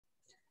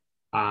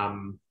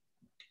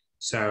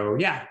So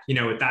yeah,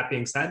 with that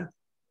being said,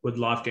 would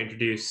love to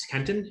introduce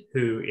Kenton,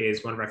 who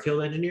is one of our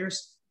field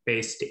engineers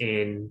based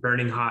in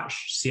burning hot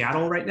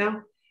Seattle right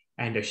now.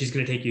 And she's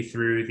going to take you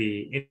through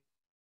the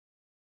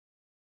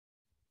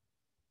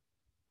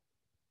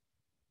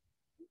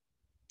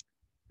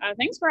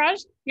thanks, Raj.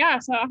 Yeah,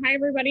 so hi,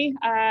 everybody.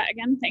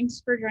 Again,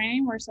 thanks for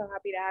joining. We're so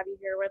happy to have you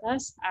here with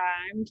us.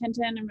 I'm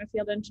Kenton. I'm a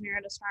field engineer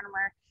at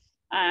Astronomer.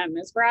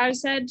 As Raj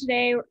said,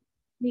 today we'll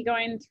be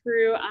going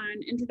through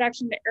an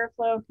introduction to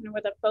Airflow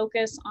with a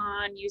focus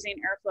on using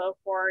Airflow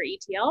for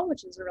ETL,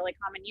 which is a really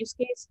common use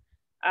case.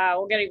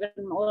 We'll get even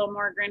a little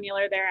more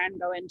granular there and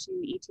go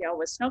into ETL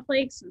with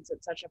Snowflake since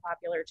it's such a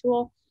popular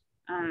tool.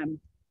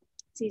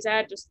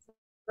 CZ, just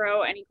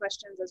throw any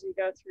questions as we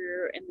go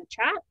through in the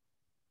chat.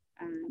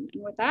 And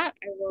with that,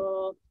 I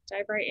will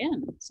dive right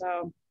in.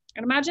 So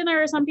I'd imagine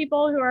there are some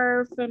people who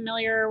are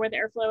familiar with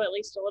Airflow at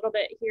least a little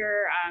bit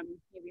here,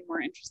 maybe more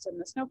interested in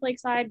the Snowflake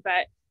side.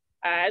 But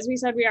as we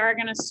said, we are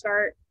going to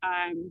start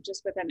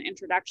just with an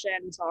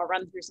introduction. So I'll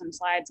run through some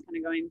slides, kind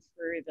of going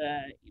through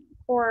the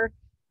core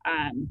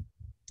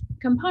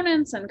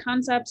components and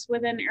concepts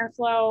within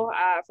Airflow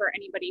for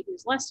anybody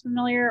who's less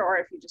familiar, or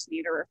if you just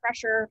need a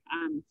refresher,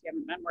 if you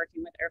haven't been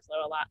working with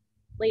Airflow a lot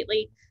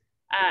lately.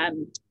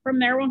 From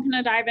there, we'll kind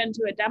of dive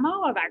into a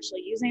demo of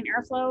actually using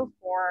Airflow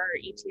for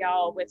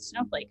ETL with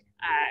Snowflake.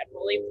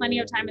 We'll leave plenty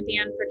of time at the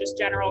end for just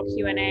general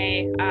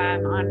Q&A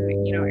on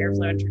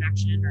Airflow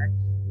introduction or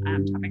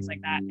topics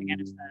like that. Again,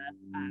 if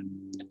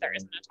there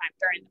isn't a time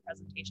during the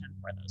presentation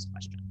for those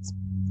questions.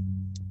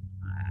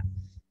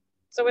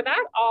 So with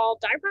that, I'll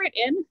dive right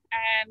in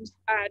and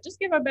just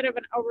give a bit of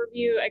an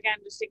overview, again,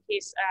 just in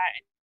case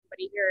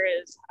anybody here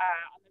is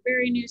on the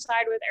very new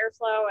side with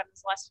Airflow and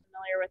is less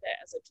familiar with it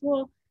as a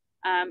tool.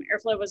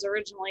 Airflow was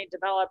originally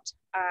developed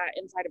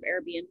inside of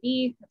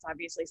Airbnb. It's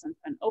obviously since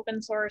been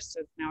open source, so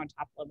it's now a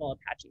top-level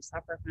Apache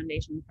Software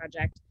Foundation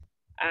project.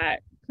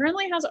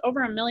 Currently has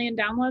over 1 million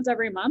downloads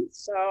every month,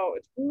 so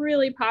it's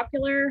really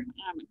popular.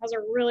 It has a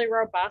really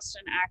robust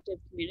and active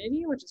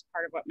community, which is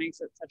part of what makes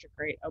it such a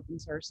great open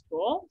source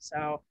tool.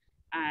 So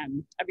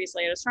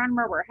obviously at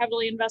Astronomer, we're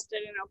heavily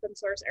invested in open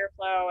source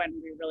Airflow, and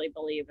we really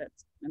believe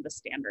it's the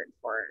standard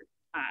for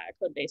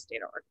code-based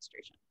data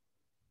orchestration.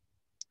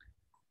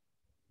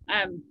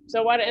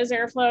 So what is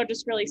Airflow?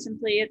 Just really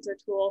simply, it's a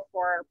tool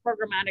for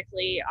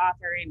programmatically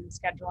authoring,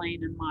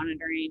 scheduling, and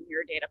monitoring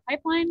your data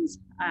pipelines.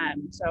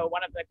 So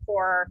one of the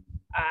core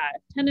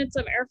tenets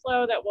of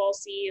Airflow that we'll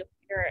see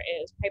here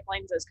is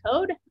pipelines as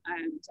code.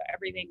 So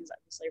everything is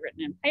obviously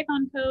written in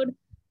Python code.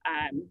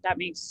 That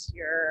makes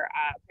your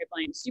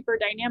pipeline super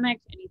dynamic.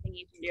 Anything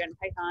you can do in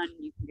Python,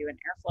 you can do in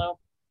Airflow.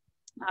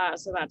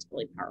 So that's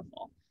really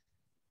powerful.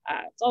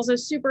 It's also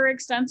super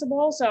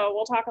extensible, so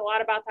we'll talk a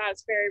lot about that.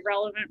 It's very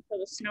relevant for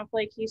the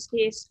Snowflake use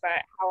case, but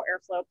how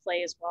Airflow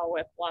plays well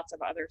with lots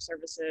of other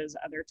services,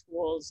 other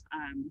tools.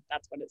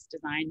 That's what it's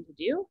designed to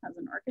do as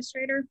an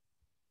orchestrator.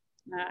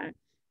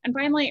 And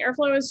finally,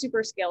 Airflow is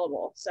super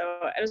scalable. So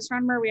at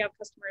Astronomer, we have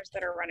customers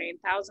that are running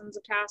thousands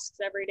of tasks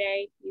every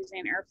day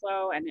using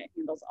Airflow, and it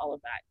handles all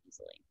of that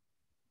easily.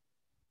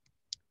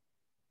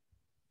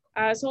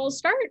 So I'll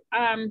start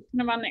kind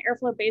of on the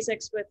Airflow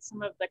basics with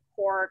some of the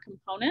core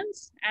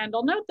components. And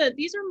I'll note that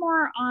these are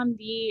more on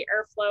the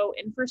Airflow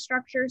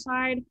infrastructure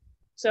side.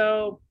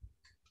 So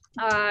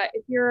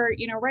if you're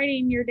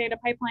writing your data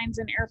pipelines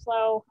in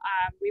Airflow,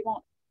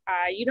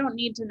 you don't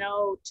need to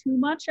know too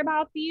much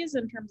about these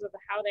in terms of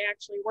how they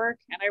actually work.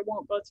 And I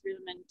won't go through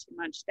them in too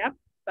much depth,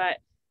 but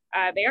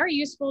they are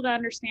useful to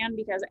understand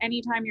because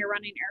anytime you're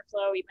running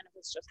Airflow, even if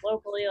it's just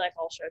locally, like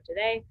I'll show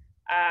today,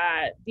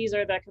 these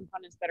are the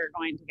components that are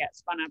going to get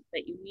spun up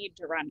that you need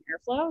to run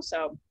Airflow.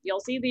 So you'll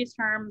see these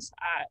terms.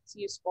 It's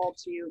useful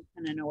to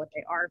kind of know what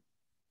they are.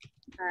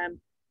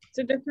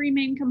 So the three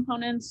main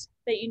components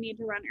that you need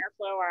to run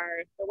Airflow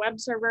are the web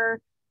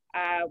server,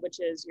 which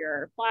is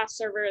your Flash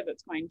server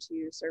that's going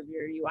to serve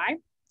your UI.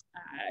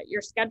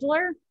 Your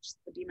scheduler, which is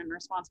the daemon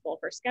responsible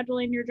for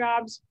scheduling your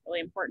jobs, really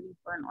important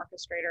for an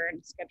orchestrator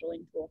and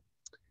scheduling tool.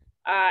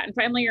 And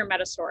finally, your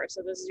metastore.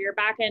 So this is your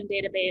backend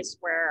database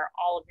where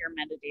all of your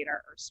metadata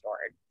are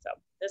stored. So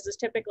this is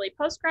typically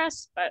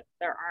Postgres, but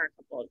there are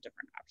a couple of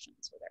different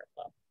options with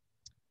Airflow.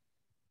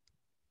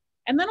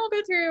 And then I'll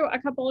go through a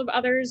couple of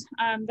others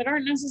that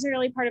aren't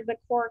necessarily part of the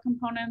core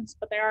components,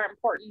 but they are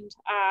important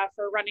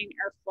for running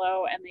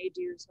Airflow, and they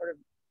do sort of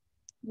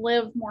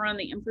live more on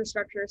the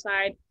infrastructure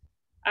side.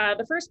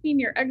 The first being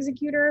your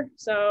executor.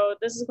 So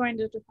this is going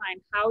to define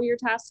how your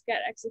tasks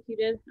get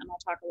executed, and I'll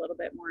talk a little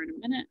bit more in a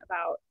minute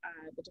about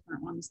the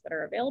different ones that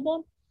are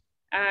available.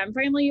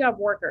 Finally, you have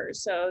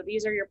workers. So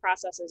these are your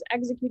processes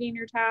executing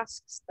your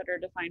tasks that are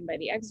defined by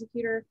the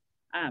executor.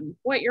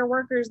 What your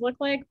workers look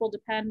like will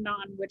depend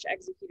on which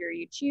executor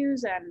you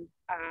choose and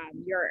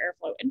your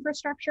Airflow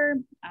infrastructure.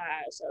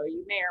 So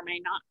you may or may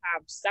not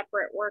have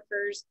separate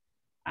workers,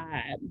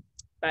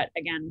 but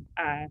again,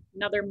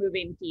 another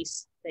moving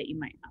piece that you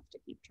might have to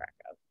keep track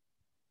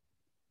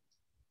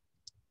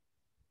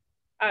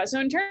So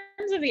in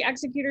terms of the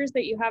executors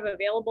that you have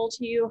available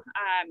to you,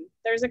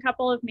 there's a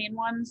couple of main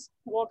ones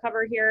we'll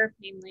cover here,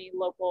 namely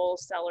local,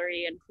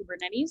 Celery, and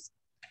Kubernetes.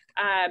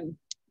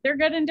 They're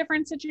good in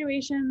different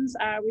situations.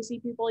 We see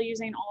people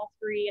using all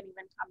three and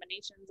even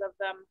combinations of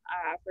them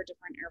for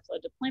different Airflow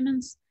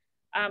deployments.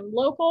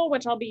 Local,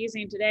 which I'll be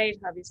using today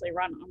to obviously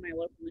run on my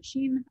local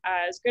machine,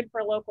 is good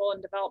for local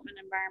and development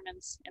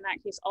environments. In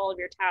that case, all of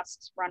your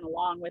tasks run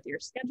along with your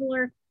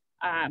scheduler.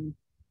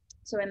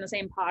 So in the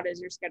same pod as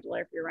your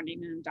scheduler, if you're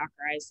running in a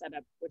Dockerized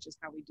setup, which is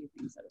how we do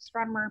things at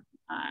Astronomer.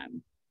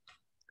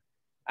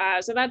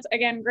 So that's,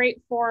 again,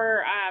 great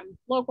for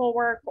local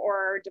work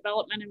or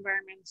development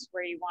environments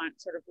where you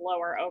want sort of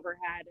lower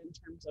overhead in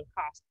terms of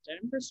cost and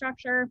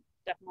infrastructure.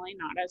 Definitely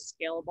not as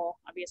scalable,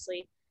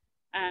 obviously.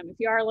 If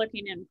you are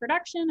looking in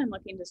production and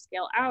looking to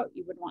scale out,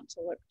 you would want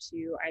to look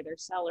to either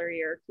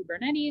Celery or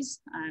Kubernetes.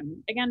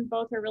 Again,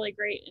 both are really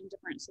great in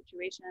different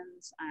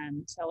situations.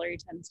 Celery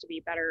tends to be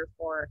better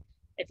for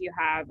if you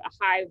have a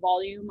high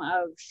volume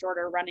of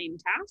shorter running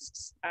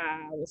tasks.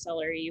 With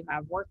Celery, you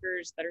have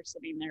workers that are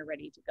sitting there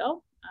ready to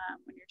go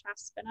when your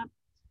tasks spin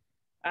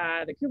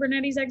up. The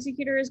Kubernetes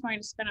executor is going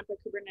to spin up a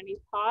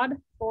Kubernetes pod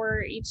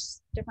for each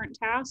different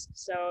task.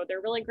 So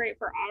they're really great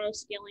for auto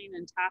scaling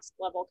and task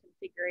level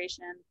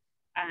configuration.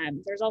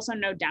 There's also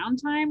no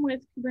downtime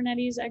with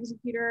Kubernetes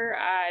executor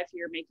if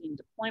you're making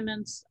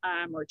deployments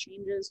or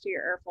changes to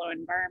your Airflow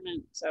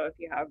environment. So if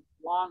you have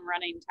long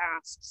running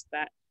tasks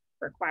that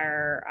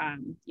require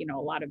a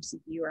lot of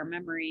CPU or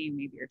memory,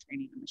 maybe you're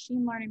training a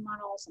machine learning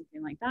model,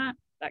 something like that,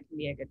 that can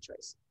be a good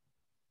choice.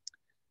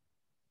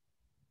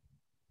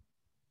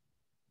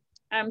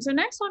 So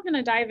next, I'm going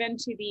to dive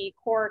into the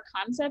core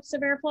concepts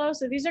of Airflow.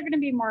 So these are going to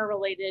be more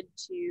related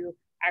to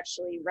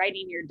actually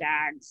writing your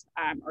DAGs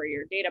or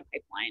your data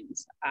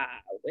pipelines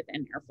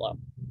within Airflow.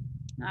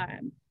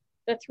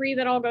 The three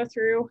that I'll go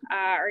through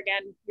are,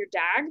 again, your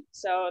DAG.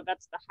 So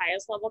that's the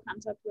highest level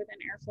concept within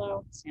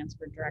Airflow. It stands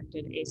for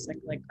Directed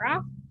Acyclic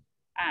Graph.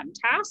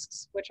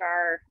 Tasks, which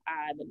are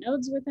the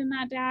nodes within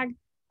that DAG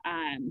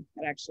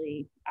that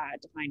actually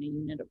define a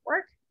unit of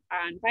work.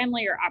 And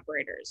finally, your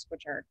operators,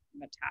 which are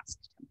the task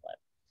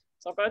template.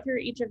 So I'll go through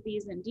each of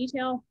these in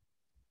detail.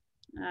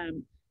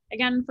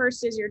 Again,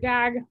 first is your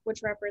DAG,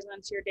 which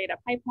represents your data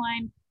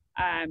pipeline.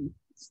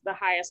 It's the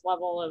highest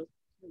level of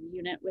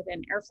unit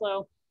within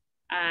Airflow.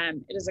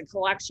 It is a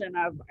collection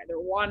of either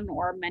one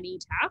or many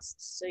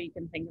tasks. So you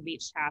can think of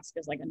each task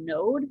as like a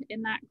node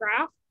in that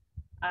graph.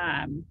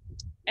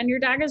 And your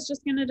DAG is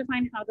just going to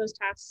define how those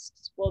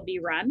tasks will be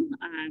run.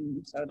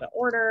 So the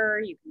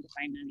order, you can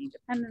define any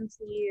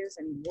dependencies,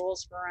 any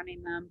rules for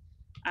running them.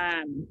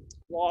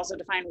 We'll also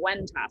define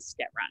when tasks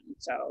get run.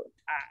 So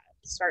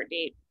start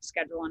date,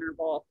 schedule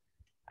interval.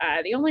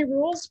 The only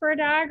rules for a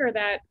DAG are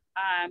that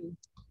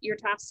your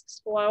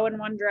tasks flow in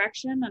one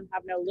direction and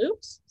have no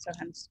loops, so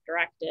hence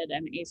directed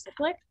and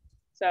acyclic.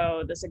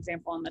 So this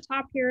example on the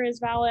top here is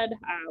valid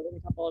with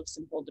a couple of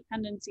simple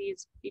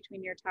dependencies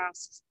between your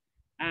tasks.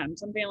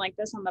 Something like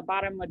this on the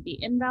bottom would be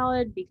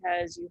invalid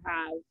because you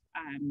have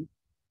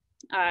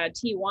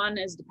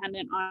T1 is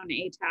dependent on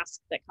a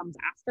task that comes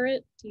after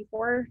it,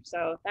 T4.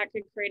 So that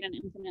could create an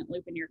infinite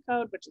loop in your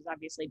code, which is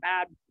obviously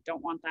bad. You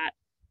don't want that.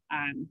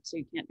 So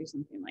you can't do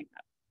something like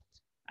that.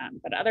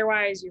 But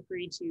otherwise, you're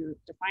free to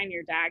define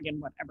your DAG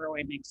in whatever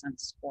way makes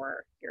sense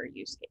for your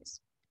use case.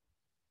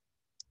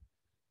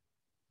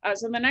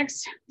 So the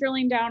next,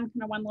 drilling down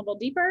kind of one level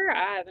deeper,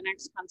 the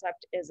next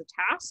concept is a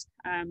task.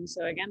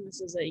 So again,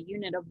 this is a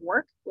unit of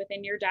work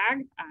within your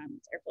DAG.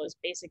 It's Airflow's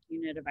basic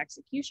unit of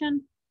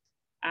execution.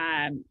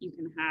 You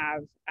can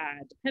have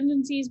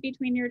dependencies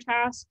between your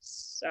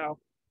tasks. So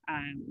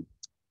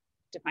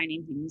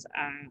defining things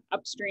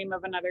upstream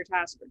of another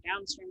task or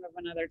downstream of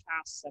another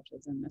task, such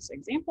as in this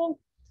example.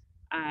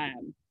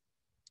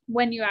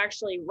 When you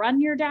actually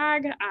run your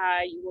DAG,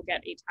 you will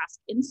get a task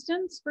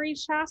instance for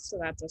each task. So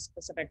that's a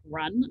specific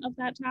run of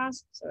that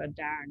task. So a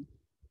DAG,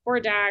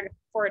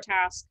 for a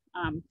task,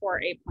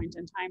 for a point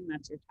in time,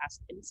 that's your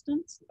task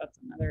instance. That's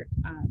another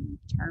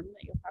term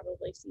that you'll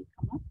probably see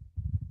come up.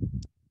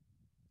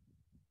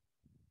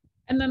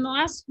 And then the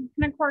last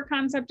kind of core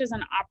concept is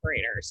an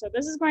operator. So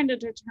this is going to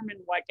determine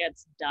what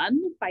gets done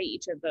by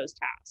each of those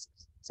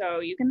tasks. So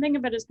you can think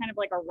of it as kind of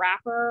like a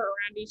wrapper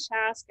around each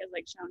task, as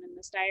like shown in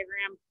this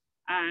diagram.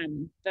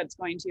 That's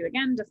going to,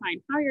 again,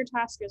 define how your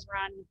task is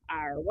run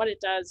or what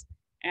it does,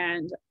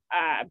 and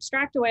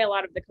abstract away a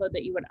lot of the code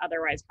that you would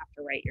otherwise have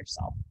to write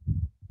yourself.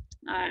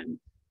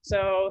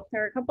 So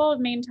there are a couple of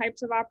main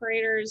types of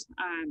operators,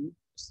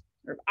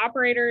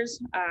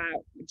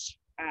 which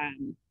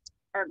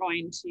are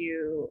going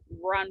to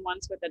run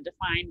once with a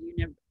defined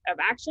unit of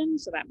action.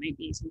 So that might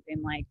be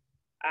something like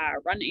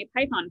run a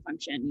Python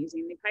function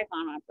using the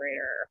Python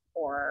operator,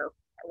 or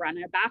run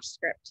a bash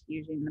script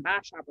using the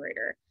bash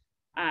operator.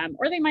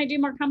 Or they might do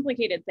more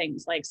complicated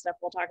things like stuff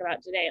we'll talk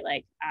about today,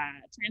 like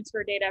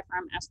transfer data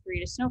from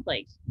S3 to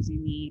Snowflake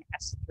using the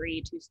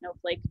S3 to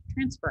Snowflake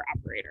transfer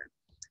operator.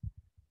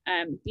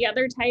 The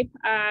other type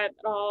that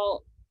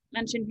I'll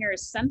mention here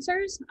is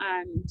sensors.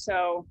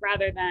 So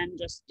rather than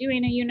just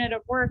doing a unit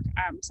of work,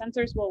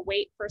 sensors will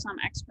wait for some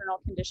external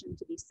condition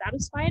to be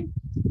satisfied.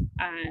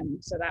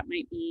 So that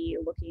might be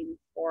looking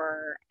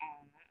for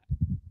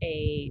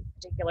a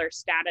particular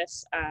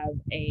status of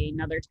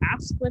another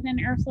task within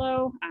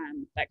Airflow.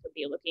 That could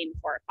be looking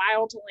for a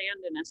file to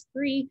land in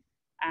S3,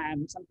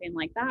 something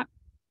like that.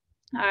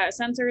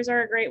 Sensors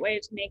are a great way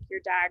to make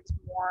your DAGs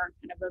more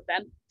kind of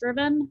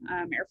event-driven.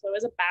 Airflow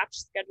is a batch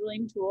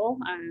scheduling tool,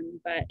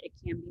 but it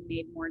can be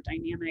made more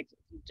dynamic if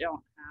you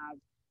don't have,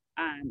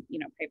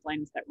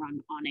 pipelines that run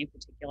on a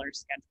particular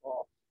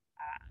schedule.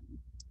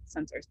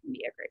 Sensors can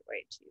be a great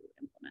way to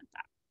implement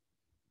that.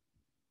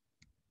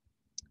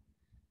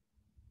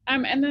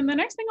 And then the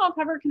next thing I'll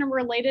cover kind of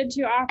related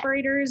to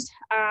operators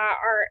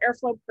are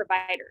Airflow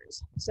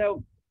providers.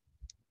 So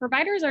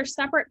providers are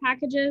separate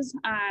packages.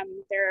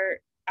 They're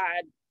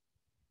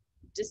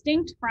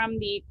distinct from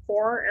the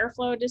core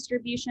Airflow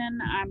distribution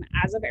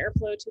as of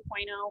Airflow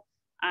 2.0.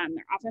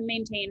 They're often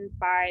maintained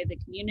by the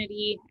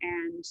community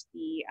and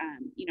the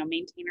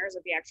maintainers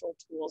of the actual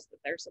tools that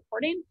they're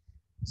supporting.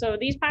 So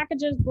these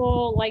packages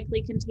will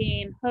likely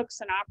contain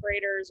hooks and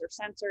operators or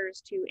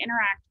sensors to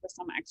interact with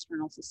some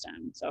external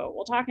system. So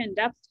we'll talk in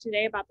depth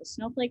today about the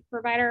Snowflake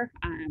provider,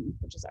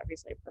 which is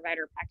obviously a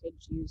provider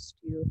package used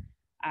to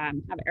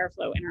have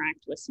Airflow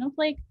interact with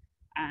Snowflake.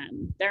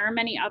 There are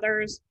many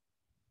others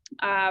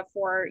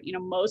for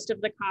most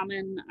of the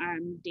common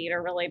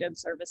data-related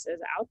services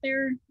out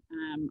there.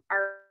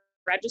 Our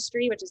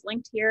registry, which is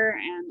linked here,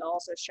 and I'll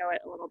also show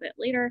it a little bit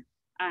later,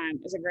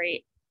 is a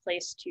great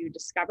place to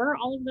discover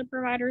all of the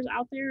providers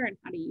out there and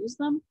how to use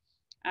them.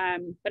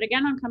 But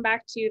again, I'll come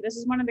back to, this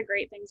is one of the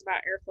great things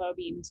about Airflow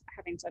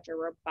having such a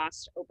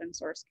robust open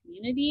source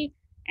community,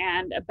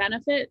 and a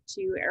benefit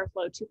to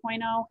Airflow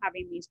 2.0,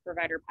 having these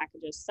provider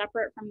packages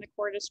separate from the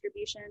core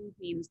distribution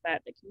means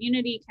that the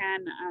community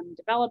can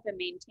develop and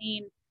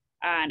maintain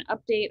and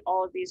update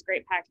all of these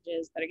great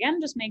packages that, again,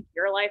 just make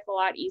your life a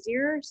lot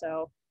easier.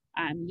 So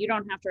you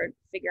don't have to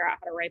figure out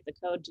how to write the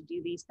code to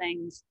do these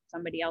things.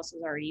 Somebody else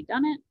has already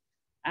done it.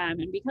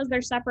 And because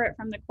they're separate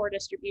from the core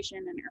distribution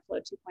in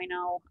Airflow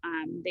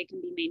 2.0, they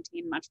can be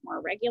maintained much more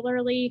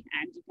regularly,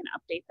 and you can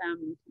update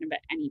them kind of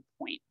at any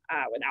point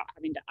without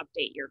having to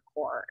update your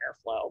core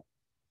Airflow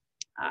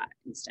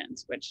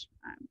instance, which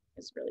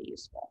is really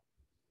useful.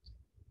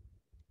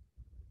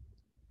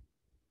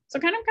 So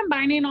kind of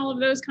combining all of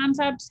those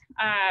concepts,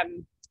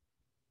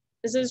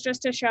 this is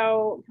just to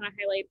show, kind of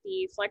highlight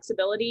the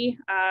flexibility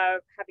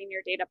of having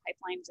your data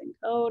pipelines in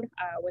code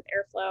with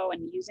Airflow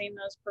and using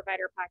those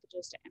provider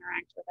packages to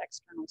interact with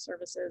external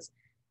services.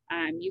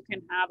 You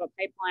can have a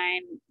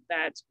pipeline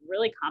that's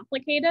really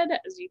complicated,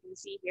 as you can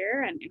see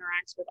here, and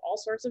interacts with all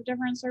sorts of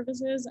different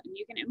services, and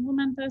you can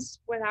implement this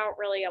without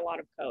really a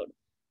lot of code.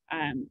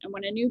 And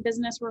when a new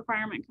business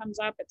requirement comes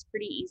up, it's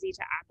pretty easy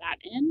to add that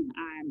in.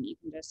 You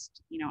can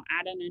just,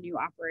 add in a new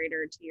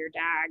operator to your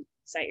DAG,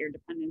 set your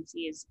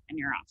dependencies, and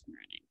you're off and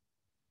running.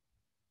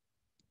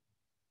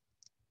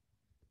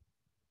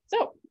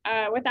 So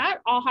with that,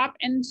 I'll hop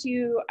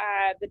into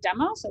the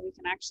demo so we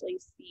can actually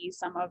see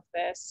some of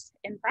this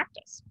in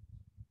practice.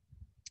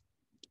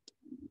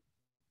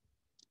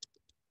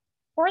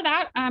 For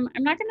that, I'm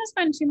not going to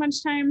spend too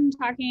much time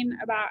talking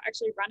about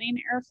actually running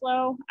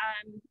Airflow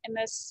in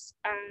this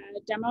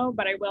demo,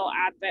 but I will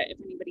add that if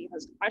anybody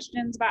has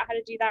questions about how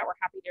to do that, we're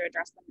happy to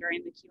address them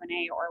during the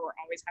Q&A, or we're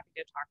always happy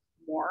to talk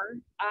more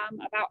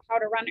about how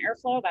to run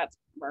Airflow. That's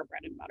our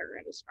bread and butter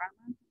at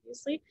Astronomer,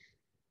 obviously.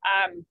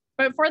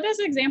 But for this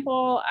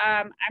example,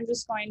 I'm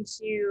just going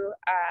to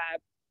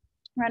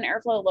run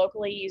Airflow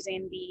locally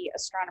using the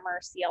Astronomer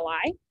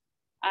CLI.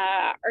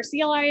 Our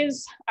CLI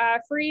is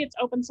free, it's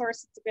open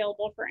source, it's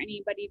available for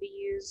anybody to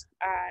use.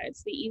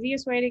 It's the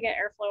easiest way to get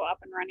Airflow up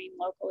and running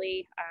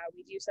locally.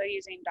 We do so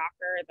using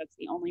Docker. That's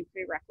the only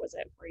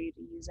prerequisite for you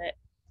to use it.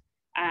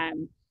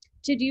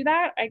 To do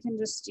that, I can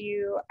just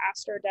do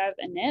astrodev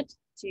init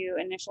to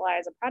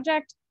initialize a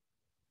project.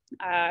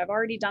 I've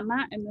already done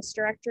that in this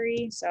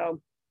directory. So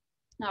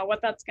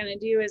what that's going to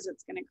do is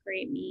it's going to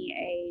create me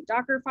a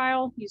Docker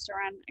file used to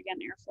run, again,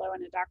 Airflow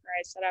in a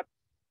Dockerized setup,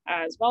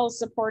 as well as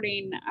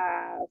supporting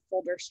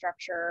folder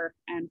structure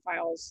and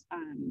files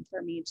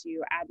for me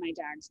to add my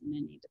DAGs and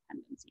any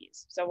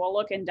dependencies. So we'll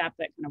look in depth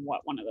at kind of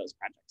what one of those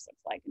projects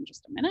looks like in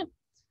just a minute.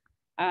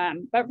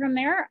 But from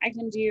there, I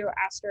can do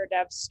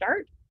astrodev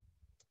start,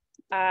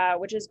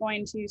 which is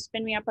going to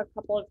spin me up a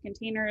couple of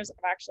containers.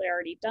 I've actually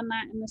already done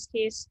that in this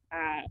case.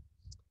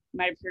 You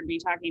might have heard me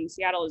talking,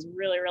 Seattle is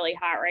really, really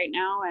hot right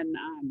now, and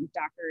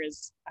Docker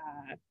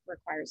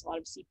requires a lot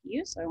of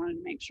CPU, so I wanted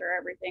to make sure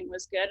everything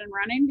was good and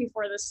running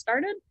before this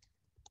started.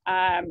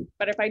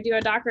 But if I do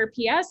a Docker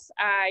PS,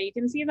 you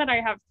can see that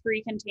I have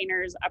 3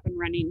 containers up and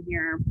running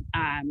here.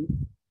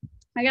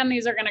 Again,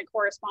 these are going to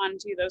correspond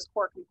to those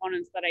core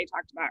components that I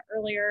talked about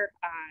earlier,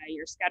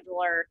 your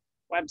scheduler,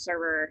 web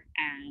server,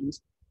 and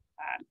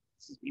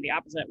excuse me, the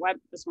opposite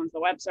this one's the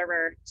web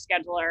server,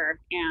 scheduler,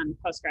 and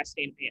Postgres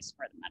database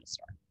for the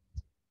Metastore.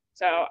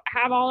 So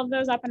I have all of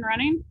those up and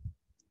running.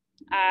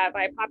 If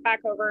I pop back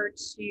over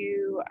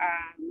to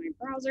my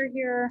browser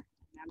here,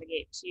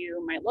 navigate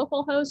to my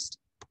local host,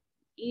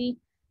 you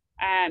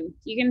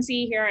can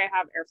see here I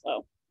have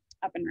Airflow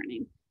up and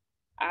running.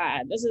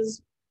 I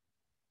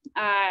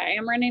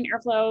am running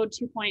Airflow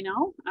 2.0,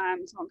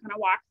 so I'll kind of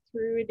walk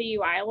through the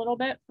UI a little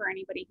bit for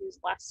anybody who's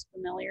less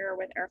familiar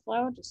with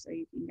Airflow, just so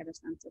you can get a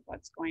sense of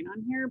what's going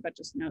on here. But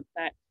just note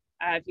that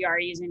if you are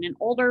using an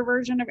older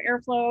version of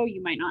Airflow,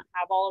 you might not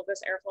have all of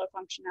this Airflow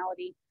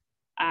functionality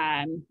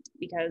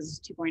because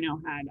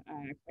 2.0 had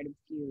quite a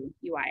few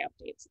UI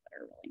updates that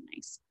are really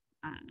nice.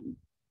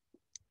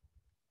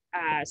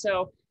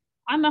 So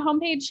on the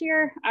homepage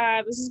here,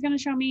 this is going to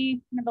show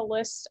me kind of a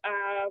list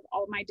of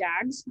all of my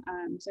DAGs.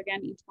 So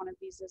again, each one of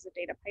these is a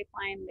data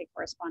pipeline. They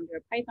correspond to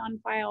a Python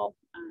file.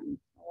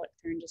 I'll look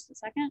through in just a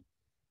second.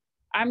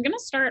 I'm going to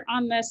start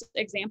on this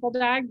example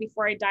DAG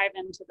before I dive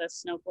into the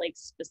Snowflake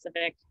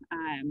specific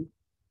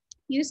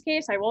use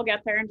case. I will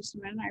get there in just a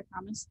minute, I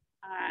promise.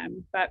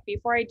 But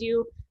before I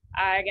do,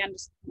 again,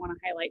 just want to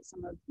highlight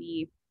some of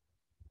the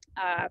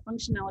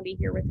functionality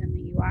here within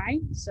the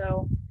UI.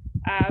 So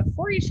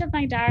for each of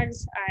my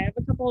DAGs, I have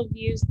a couple of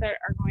views that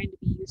are going to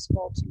be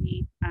useful to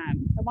me.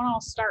 The one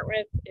I'll start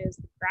with is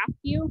the graph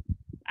view.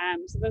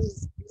 So this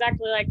is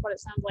exactly like what it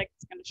sounds like.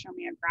 It's going to show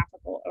me a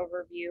graphical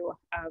overview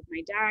of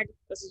my DAG.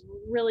 This is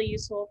really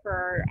useful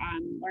for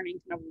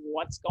learning kind of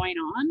what's going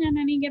on in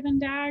any given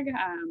DAG,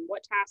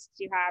 what tasks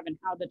you have, and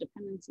how the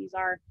dependencies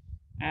are.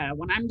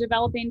 When I'm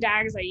developing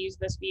DAGs, I use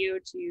this view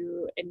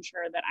to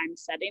ensure that I'm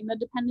setting the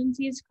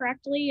dependencies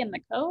correctly in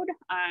the code.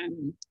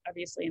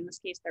 Obviously, in this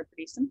case, they're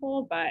pretty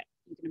simple, but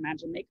you can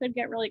imagine they could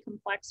get really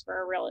complex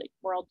for a real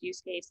world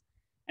use case.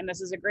 And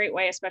this is a great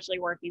way, especially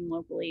working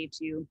locally,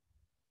 to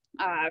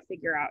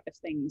figure out if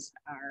things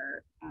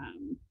are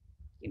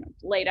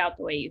laid out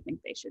the way you think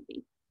they should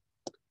be.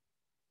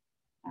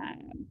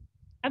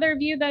 Other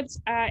view that's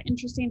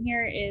interesting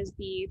here is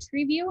the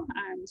tree view.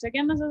 So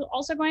again, this is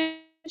also going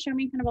to show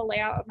me kind of a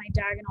layout of my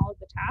DAG and all of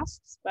the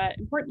tasks, but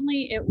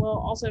importantly, it will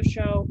also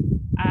show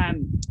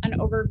an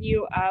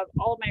overview of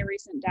all of my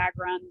recent DAG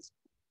runs.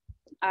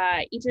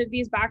 Each of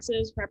these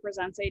boxes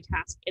represents a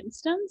task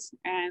instance,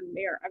 and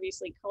they are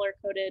obviously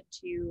color-coded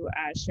to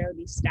show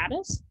the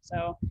status.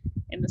 So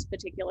in this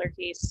particular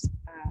case,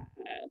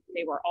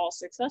 they were all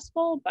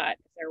successful, but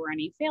if there were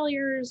any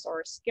failures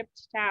or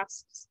skipped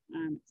tasks,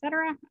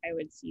 etc., I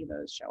would see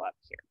those show up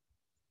here.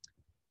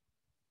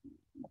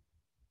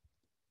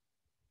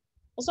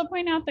 Also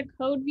point out the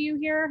code view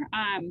here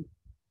and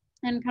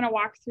kind of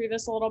walk through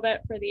this a little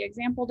bit for the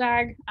example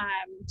DAG.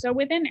 So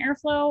within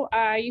Airflow,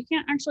 you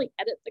can't actually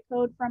edit the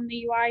code from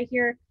the UI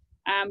here,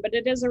 but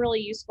it is a really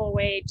useful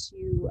way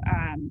to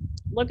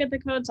look at the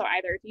code. So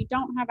either if you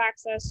don't have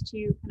access to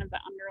kind of the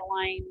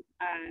underlying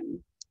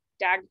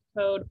DAG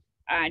code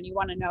and you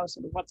want to know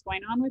sort of what's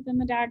going on within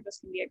the DAG, this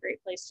can be a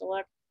great place to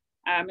look.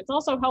 It's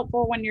also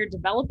helpful when you're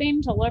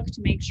developing to look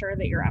to make sure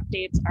that your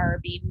updates are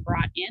being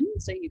brought in,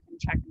 so you can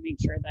check and make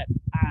sure that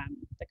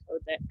the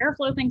code that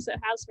Airflow thinks it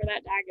has for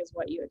that DAG is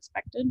what you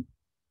expected.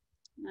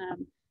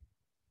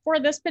 For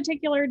this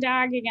particular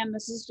DAG, again,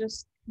 this is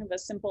just kind of a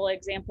simple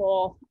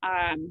example,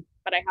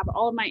 but I have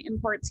all of my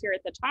imports here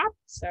at the top.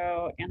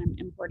 So again, I'm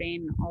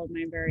importing all of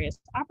my various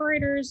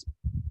operators.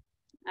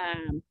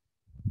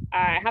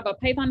 I have a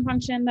Python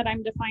function that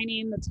I'm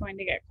defining that's going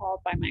to get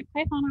called by my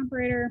Python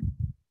operator.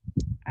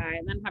 I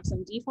then have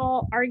some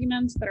default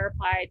arguments that are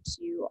applied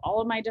to all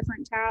of my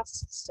different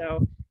tasks.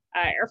 So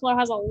Airflow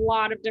has a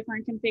lot of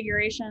different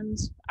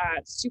configurations.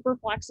 It's super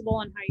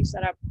flexible in how you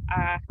set up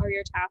how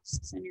your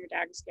tasks and your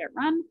DAGs get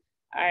run.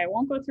 I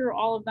won't go through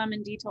all of them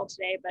in detail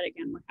today, but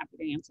again, we're happy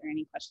to answer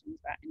any questions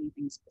about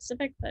anything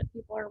specific that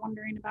people are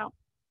wondering about.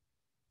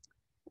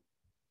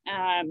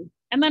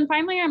 And then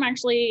finally, I'm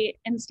actually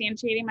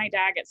instantiating my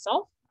DAG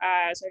itself.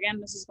 So again,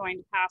 this is going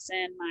to pass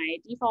in my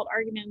default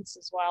arguments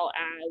as well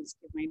as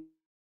give my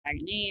DAG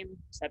a name,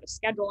 set a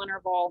schedule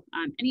interval,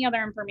 any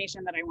other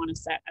information that I want to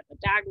set at the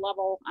DAG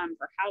level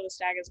for how this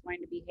DAG is going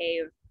to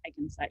behave, I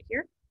can set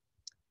here.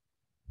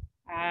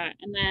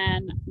 And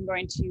then I'm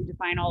going to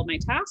define all of my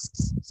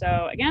tasks.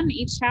 So again,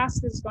 each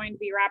task is going to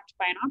be wrapped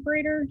by an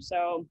operator.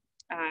 So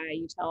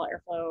you tell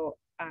Airflow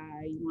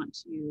you want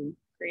to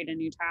create a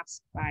new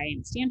task by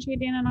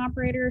instantiating an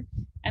operator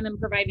and then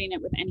providing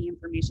it with any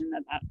information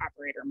that that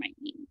operator might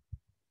need.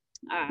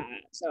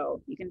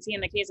 So you can see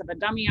in the case of a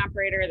dummy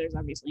operator, there's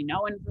obviously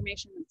no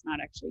information. It's not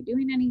actually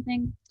doing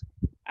anything.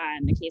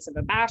 In the case of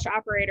a bash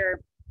operator,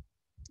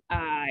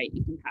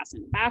 you can pass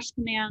in a bash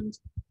command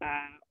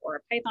or a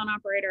Python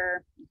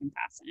operator. You can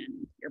pass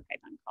in your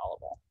Python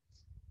callable.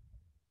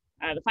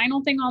 The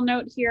final thing I'll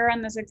note here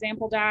on this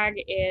example DAG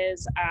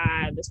is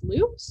this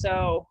loop.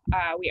 So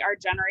we are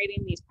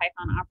generating these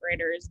Python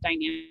operators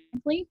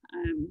dynamically.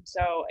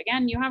 So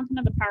again, you have kind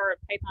of the power of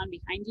Python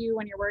behind you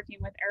when you're working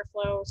with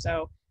Airflow.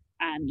 So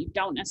you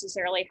don't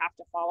necessarily have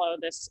to follow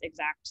this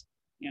exact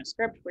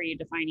script where you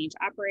define each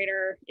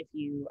operator. If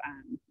you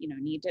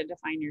need to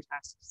define your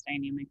tasks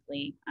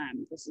dynamically,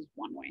 this is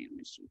one way in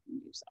which you can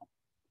do so.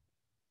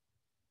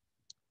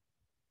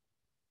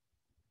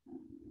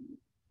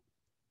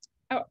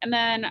 Oh, and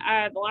then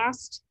the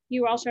last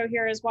view I'll show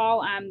here as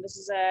well. This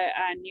is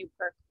a new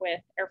perk with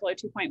Airflow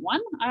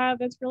 2.1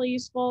 that's really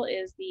useful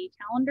is the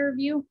calendar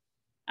view.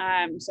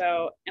 And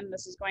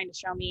this is going to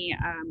show me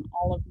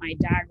all of my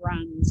DAG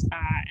runs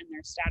and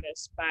their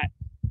status, but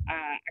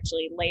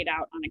actually laid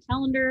out on a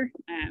calendar.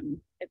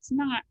 It's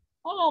not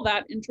all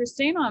that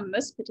interesting on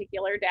this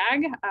particular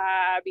DAG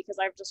because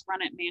I've just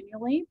run it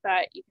manually,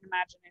 but you can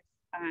imagine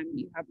if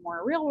you have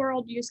more real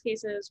world use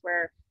cases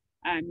where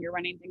you're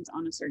running things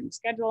on a certain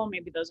schedule,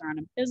 maybe those are on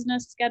a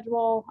business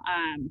schedule,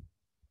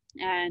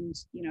 and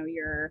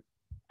you're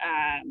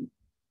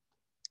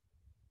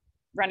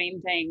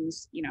running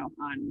things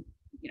on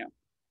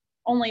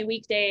only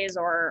weekdays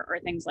or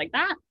things like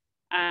that.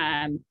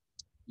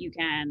 You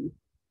can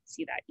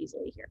see that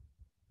easily here.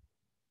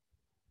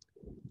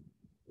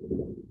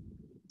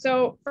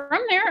 So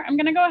from there, I'm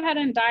going to go ahead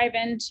and dive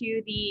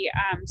into the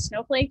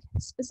Snowflake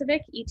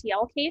specific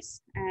ETL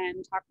case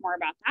and talk more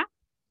about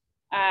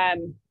that.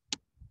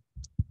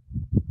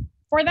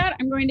 For that,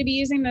 I'm going to be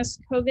using this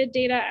COVID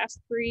data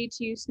S3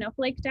 to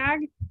Snowflake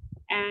DAG.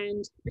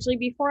 And actually,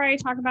 before I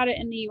talk about it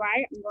in the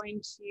UI, I'm going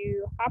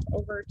to hop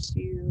over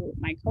to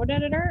my code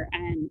editor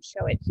and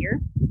show it here.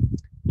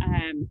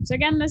 So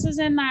again, this is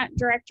in that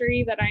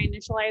directory that I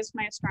initialized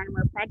my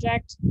astronomer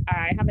project.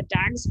 I have a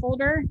DAGs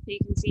folder that you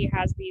can see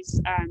has these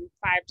 5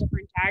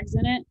 different tags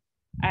in it.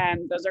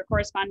 Those are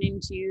corresponding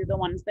to the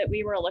ones that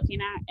we were looking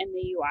at in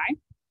the UI.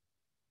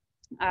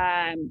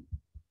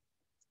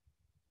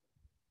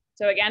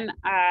 So again,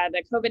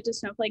 the COVID to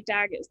Snowflake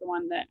DAG is the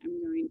one that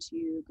I'm going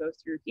to go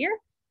through here.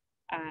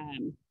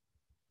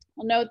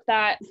 I'll note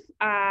that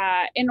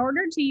in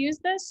order to use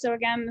this, so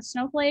again, the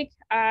Snowflake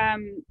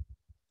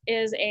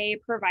is a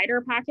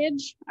provider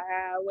package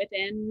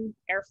within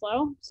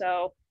Airflow.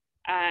 So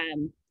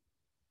I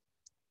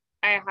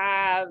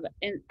have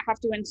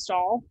to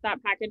install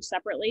that package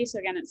separately. So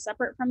again, it's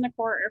separate from the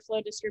core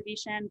Airflow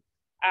distribution.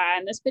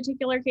 In this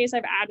particular case,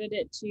 I've added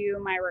it to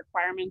my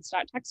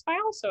requirements.txt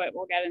file, so it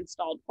will get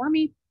installed for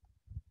me.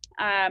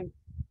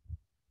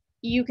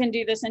 You can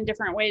do this in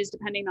different ways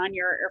depending on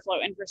your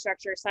Airflow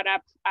infrastructure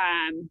setup,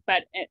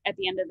 but at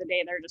the end of the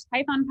day, they're just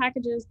Python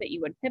packages that you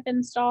would pip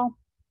install.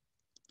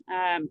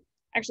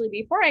 Actually,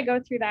 before I go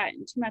through that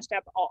in too much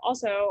depth, I'll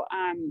also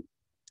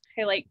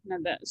highlight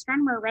the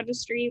astronomer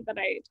registry that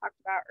I talked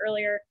about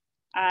earlier.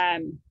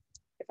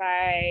 If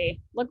I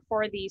look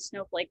for the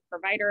Snowflake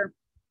provider,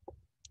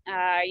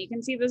 you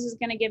can see this is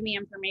going to give me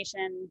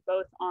information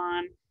both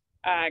on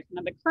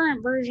the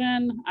current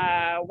version,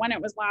 when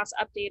it was last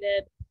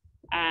updated,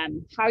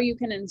 how you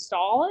can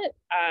install it.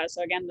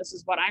 So again, this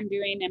is what I'm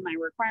doing in my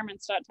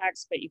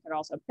requirements.txt, but you could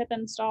also pip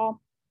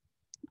install.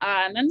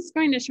 And then it's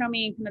going to show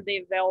me the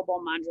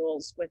available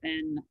modules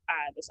within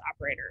this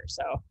operator.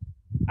 So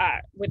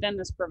within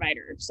this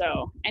provider.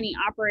 So any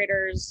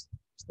operators,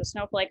 the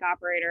Snowflake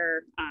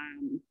operator,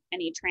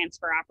 any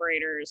transfer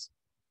operators,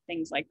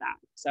 things like that.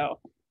 So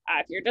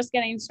if you're just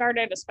getting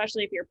started,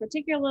 especially if you're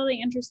particularly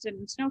interested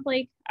in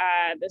Snowflake,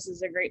 this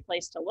is a great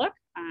place to look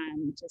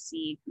to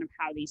see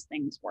how these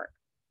things work.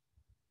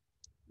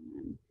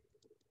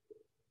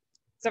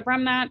 So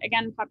from that,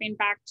 again, popping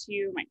back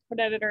to my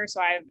code editor.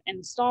 So I've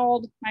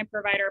installed my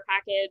provider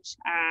package.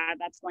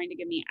 That's going to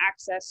give me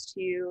access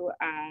to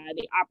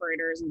the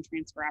operators and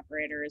transfer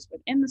operators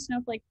within the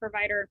Snowflake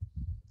provider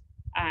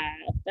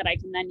that I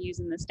can then use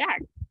in this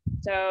DAG.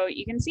 So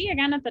you can see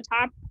again at the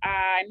top,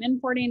 I'm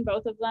importing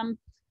both of them.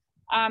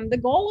 The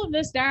goal of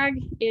this DAG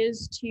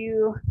is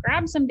to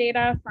grab some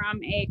data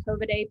from a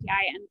COVID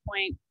API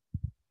endpoint,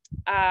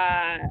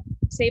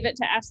 save it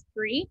to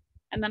S3,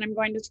 and then I'm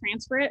going to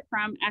transfer it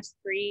from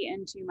S3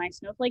 into my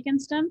Snowflake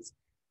instance.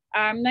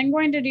 I'm then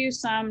going to do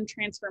some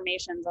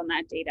transformations on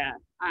that data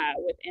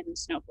within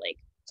Snowflake.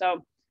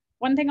 So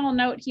one thing I'll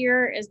note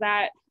here is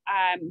that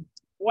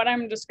what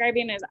I'm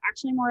describing is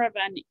actually more of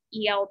an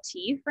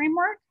ELT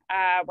framework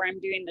where I'm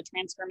doing the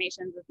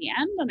transformations at the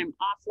end and I'm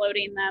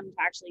offloading them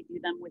to actually do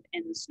them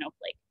within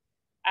Snowflake.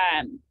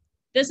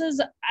 This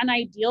is an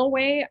ideal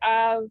way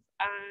of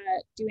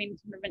doing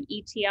an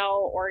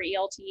ETL or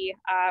ELT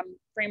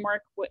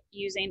framework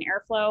using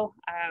Airflow.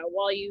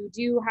 While you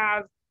do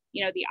have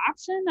the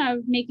option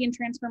of making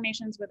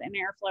transformations within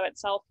Airflow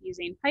itself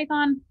using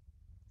Python,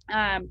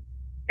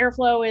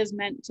 Airflow is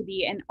meant to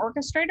be an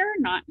orchestrator,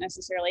 not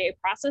necessarily a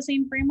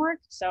processing framework.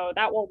 So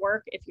that will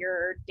work if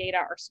your data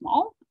are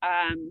small.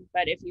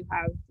 But if you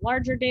have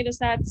larger data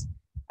sets,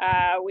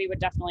 we would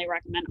definitely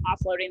recommend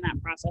offloading that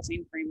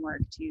processing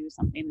framework to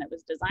something that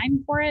was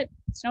designed for it.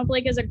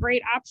 Snowflake is a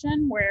great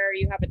option where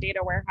you have a data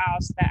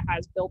warehouse that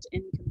has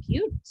built-in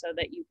compute so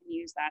that you can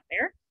use that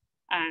there.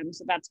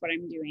 So that's what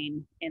I'm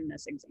doing in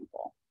this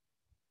example.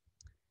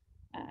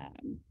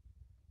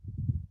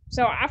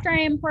 So after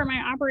I import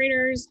my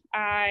operators,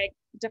 I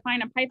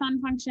define a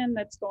Python function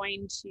that's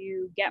going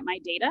to get my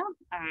data.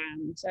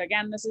 So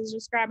again, this is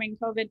just grabbing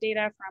COVID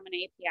data from an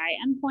API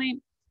endpoint.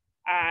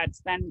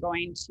 It's then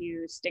going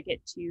to stick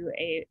it to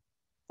a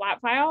flat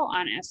file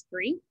on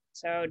S3.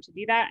 So to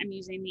do that, I'm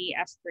using the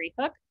S3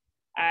 hook.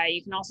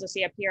 You can also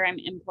see up here, I'm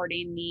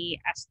importing the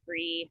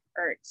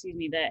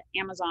the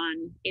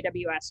Amazon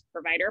AWS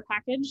provider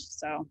package.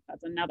 So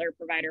that's another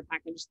provider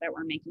package that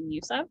we're making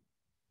use of.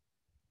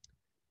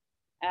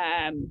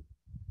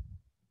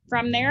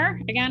 From there,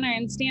 again, I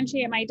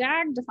instantiate my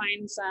DAG,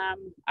 define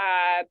some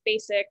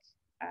basic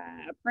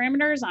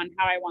parameters on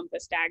how I want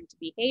this DAG to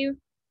behave.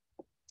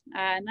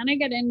 And then I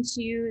get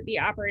into the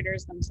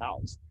operators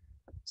themselves.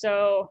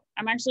 So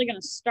I'm actually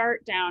going to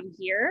start down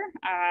here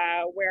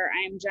where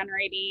I'm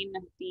generating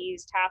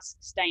these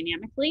tasks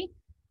dynamically.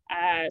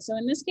 So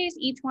in this case,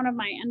 each one of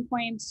my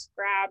endpoints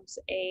grabs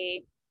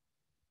a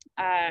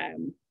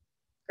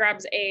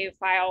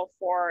file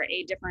for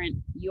a different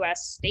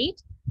US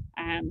state.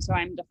 So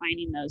I'm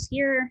defining those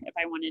here. If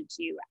I wanted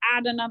to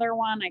add another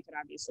one, I could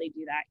obviously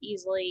do that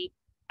easily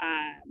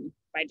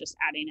by just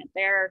adding it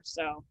there.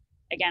 So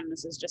again,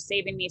 this is just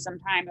saving me some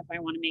time if I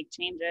want to make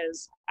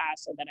changes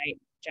so that I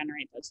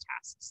generate those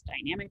tasks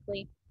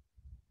dynamically.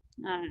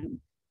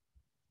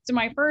 So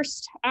my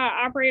first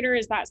operator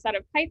is that set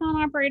of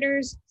Python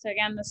operators. So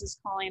again, this is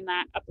calling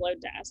that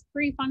upload to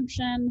S3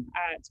 function.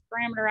 It's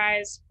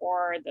parameterized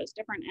for those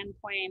different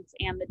endpoints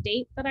and the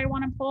date that I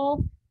want to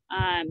pull.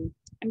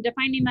 I'm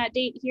defining that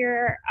date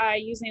here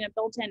using a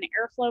built-in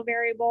Airflow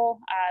variable.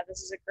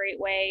 This is a great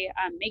way,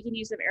 making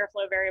use of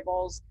Airflow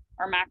variables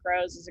or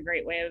macros is a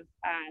great way of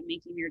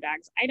making your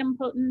DAGs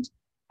idempotent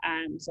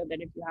so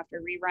that if you have to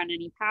rerun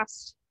any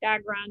past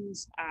DAG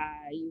runs,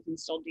 you can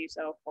still do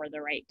so for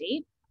the right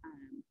date.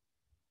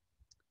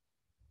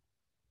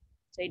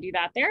 So you do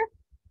that there.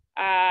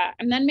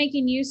 I'm then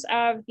making use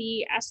of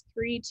the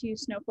S3 to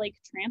Snowflake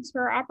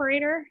transfer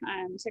operator.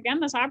 So again,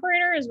 this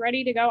operator is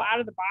ready to go out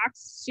of the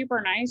box.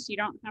 Super nice. You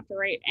don't have to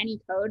write any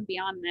code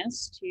beyond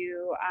this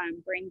to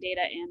bring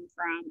data in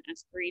from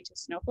S3 to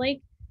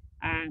Snowflake.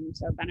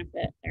 So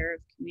benefit there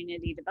of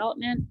community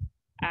development.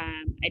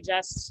 I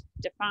just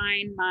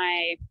define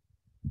my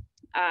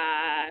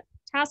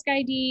task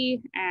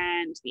ID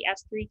and the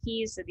S3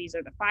 keys. So these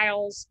are the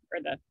files,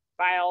 or the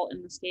file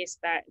in this case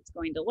that it's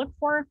going to look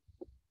for.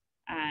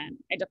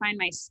 I define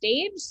my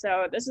stage.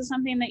 So this is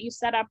something that you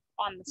set up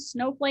on the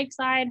Snowflake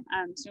side.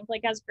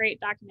 Snowflake has great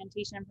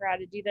documentation for how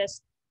to do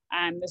this.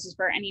 This is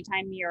for any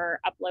time you're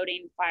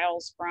uploading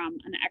files from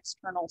an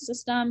external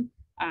system.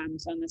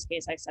 So in this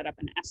case, I set up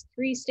an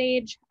S3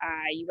 stage.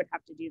 You would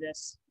have to do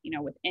this,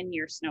 within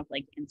your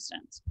Snowflake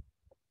instance.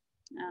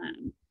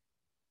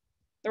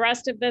 The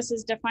rest of this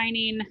is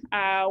defining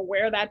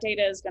where that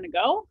data is going to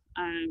go.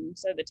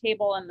 So the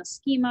table and the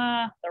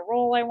schema, the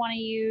role I want to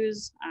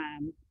use,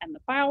 and the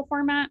file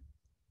format.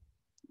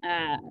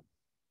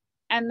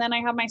 And then I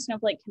have my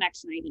Snowflake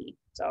connection ID.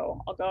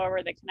 So I'll go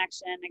over the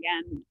connection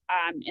again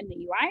in the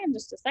UI in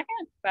just a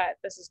second, but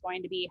this is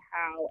going to be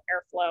how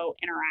Airflow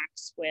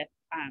interacts with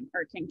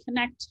or can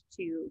connect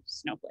to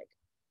Snowflake.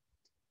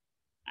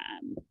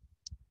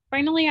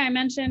 Finally, I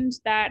mentioned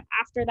that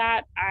after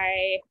that,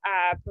 I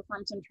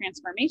performed some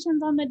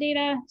transformations on the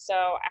data. So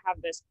I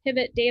have this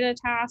pivot data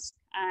task.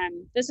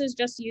 This is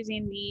just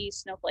using the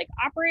Snowflake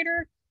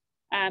operator.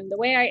 The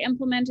way I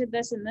implemented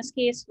this in this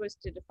case was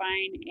to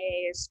define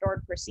a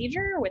stored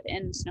procedure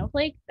within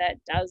Snowflake that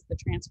does the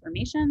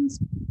transformations.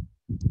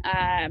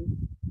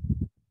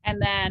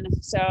 And then,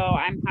 so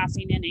I'm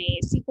passing in a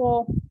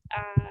SQL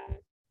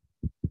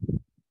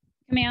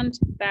command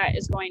that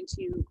is going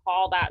to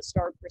call that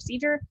stored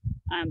procedure.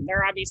 There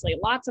are obviously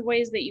lots of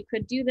ways that you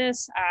could do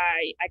this.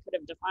 I could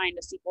have defined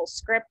a SQL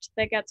script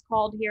that gets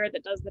called here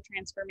that does the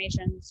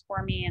transformations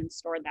for me and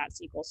stored that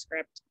SQL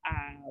script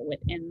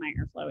within my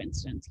Airflow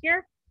instance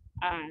here.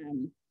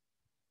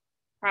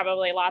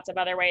 Probably lots of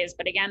other ways,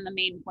 but again, the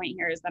main point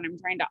here is that I'm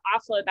trying to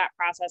offload that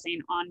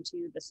processing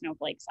onto the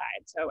Snowflake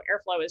side. So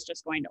Airflow is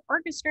just going to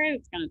orchestrate.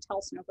 It's going to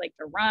tell Snowflake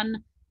to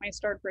run my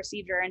stored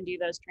procedure and do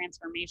those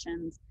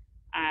transformations.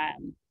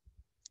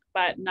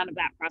 But none of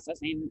that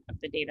processing of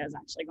the data is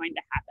actually going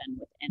to happen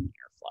within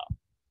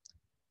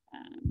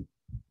Airflow.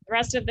 The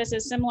rest of this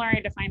is similar.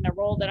 I define the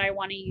role that I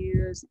want to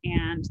use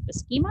and the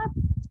schema,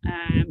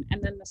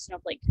 and then the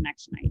Snowflake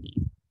connection ID.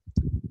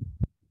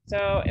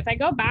 So if I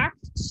go back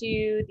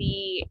to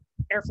the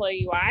Airflow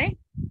UI,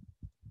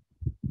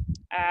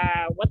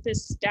 what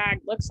this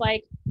DAG looks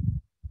like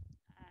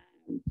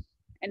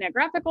in a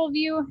graphical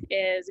view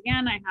is,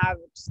 again, I have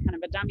just kind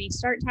of a dummy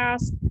start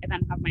task. I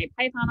then have my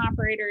Python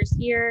operators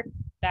here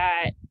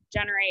that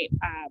generate,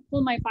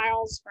 pull my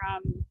files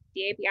from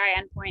the API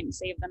endpoint and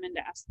save them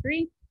into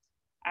S3.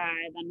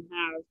 I then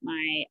have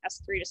my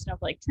S3 to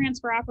Snowflake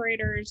transfer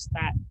operators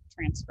that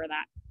transfer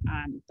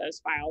those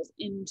files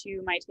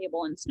into my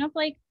table in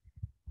Snowflake.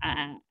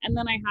 And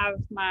then I have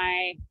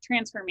my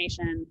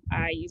transformation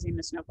using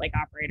the Snowflake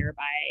operator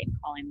by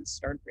calling the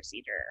stored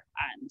procedure.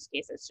 In this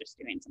case, it's just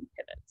doing some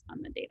pivots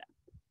on the data.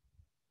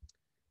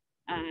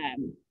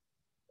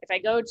 If I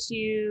go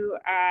to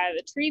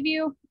the tree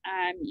view,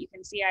 you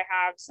can see I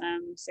have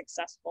some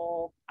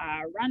successful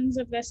runs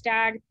of this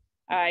DAG.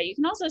 You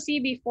can also see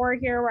before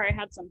here where I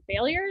had some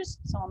failures.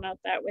 So I'll note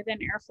that within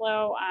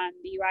Airflow,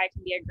 the UI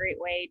can be a great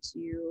way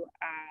to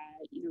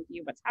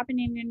view what's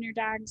happening in your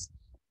DAGs.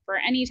 For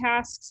any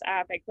tasks,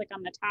 if I click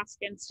on the task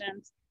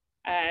instance,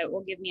 it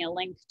will give me a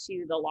link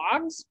to the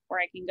logs where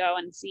I can go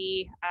and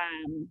see,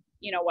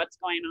 what's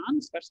going on,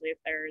 especially if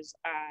there's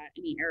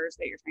any errors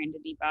that you're trying to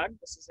debug.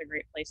 This is a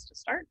great place to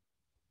start.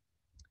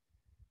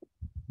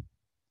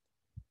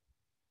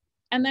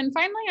 And then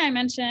finally, I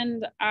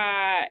mentioned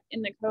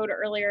in the code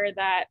earlier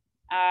that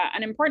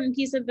an important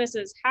piece of this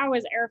is how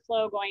is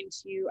Airflow going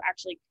to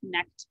actually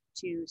connect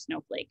to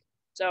Snowflake?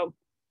 So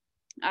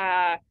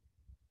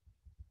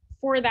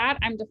for that,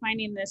 I'm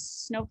defining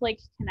this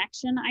Snowflake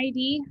connection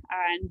ID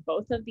in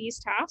both of these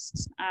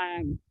tasks.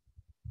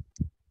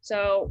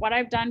 So what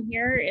I've done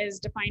here is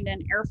defined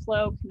an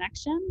Airflow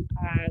connection.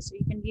 So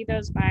you can view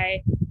those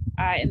by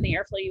in the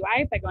Airflow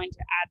UI by going to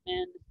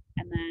admin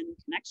and then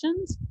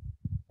connections.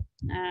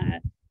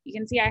 You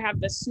can see I have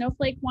the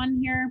Snowflake one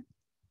here.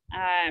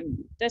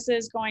 This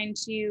is going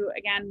to,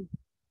 again,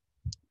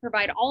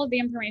 provide all of the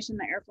information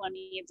that Airflow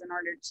needs in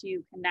order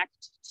to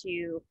connect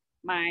to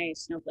my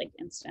Snowflake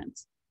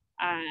instance.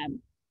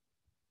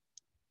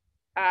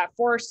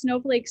 For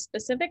Snowflake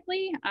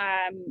specifically,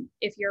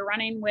 if you're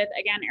running with,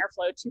 again,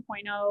 Airflow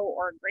 2.0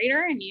 or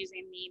greater and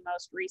using the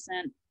most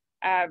recent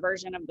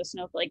version of the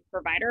Snowflake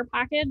provider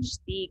package,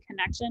 the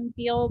connection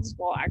fields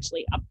will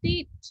actually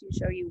update to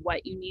show you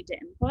what you need to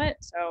input.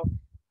 So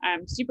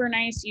super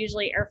nice.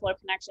 Usually Airflow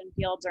connection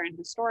fields are in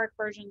historic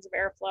versions of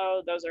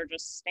Airflow. Those are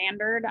just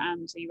standard.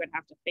 So you would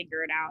have to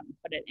figure it out and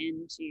put it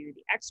into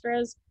the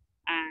extras.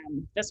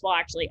 This will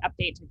actually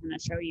update to kind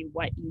of show you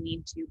what you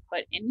need to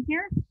put in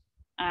here.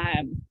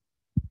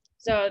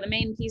 So the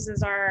main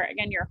pieces are,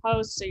 again, your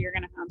host. So you're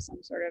going to have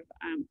some sort of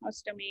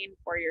host domain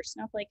for your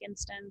Snowflake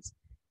instance.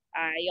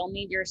 You'll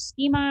need your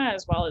schema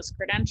as well as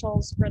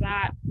credentials for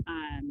that.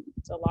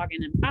 So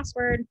login and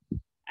password.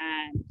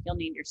 You'll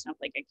need your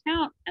Snowflake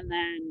account, and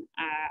then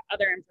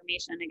other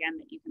information, again,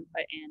 that you can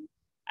put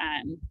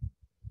in,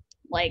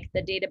 like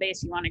the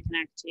database you want to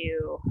connect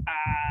to,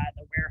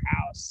 the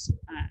warehouse,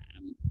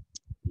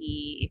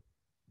 the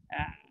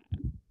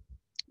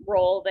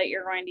role that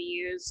you're going to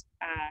use.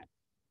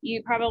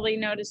 You probably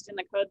noticed in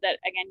the code that,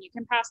 again, you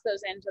can pass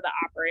those into the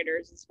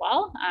operators as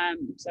well.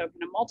 So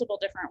kind of multiple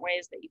different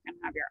ways that you can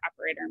have your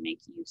operator make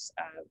use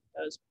of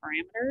those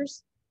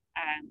parameters.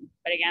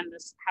 But again,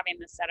 having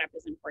this set up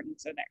is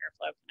important so that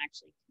Airflow can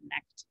actually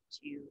connect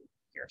to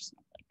your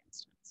Snowflake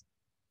instance.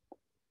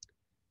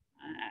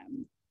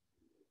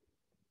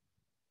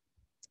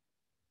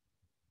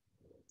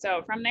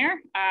 So from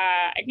there,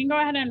 I can go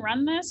ahead and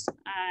run this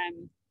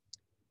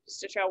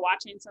just to show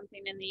watching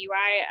something in the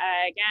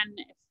UI. Again,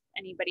 if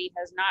anybody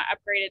has not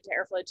upgraded to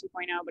Airflow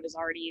 2.0 but is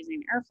already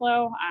using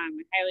Airflow, I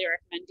highly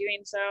recommend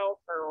doing so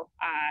for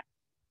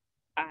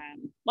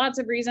lots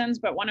of reasons,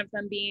 but one of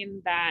them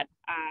being that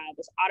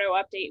this auto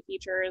update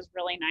feature is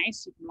really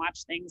nice. You can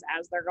watch things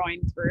as they're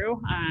going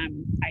through.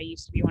 I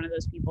used to be one of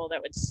those people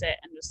that would sit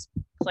and just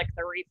click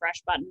the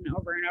refresh button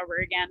over and over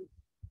again,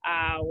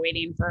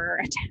 waiting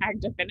for a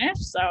tag to finish.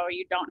 So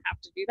you don't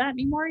have to do that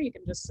anymore. You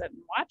can just sit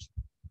and watch.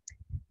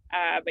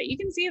 But you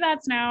can see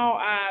that's now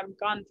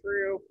gone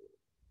through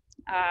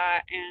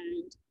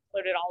and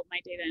loaded all of my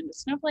data into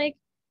Snowflake.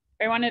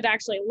 If I wanted to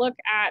actually look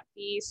at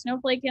the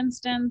Snowflake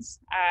instance,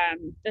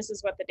 this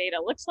is what the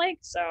data looks like.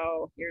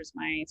 So here's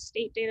my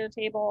state data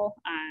table.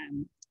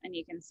 And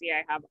you can see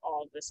I have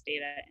all of this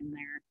data in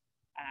there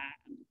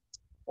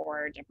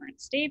for different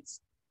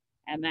states.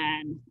 And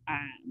then I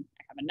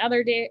have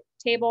another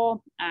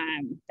table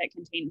that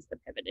contains the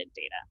pivoted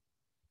data.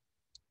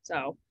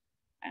 So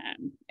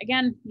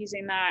again,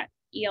 using that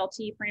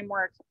ELT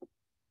framework,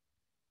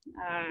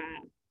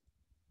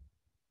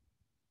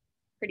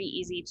 pretty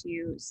easy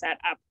to set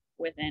up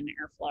within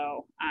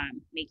Airflow,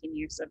 making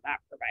use of that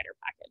provider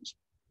package.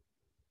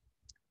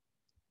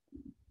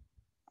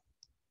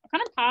 I'll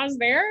kind of pause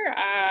there.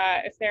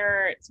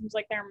 It seems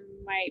like there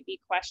might be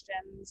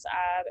questions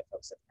that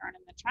folks have thrown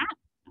in the chat.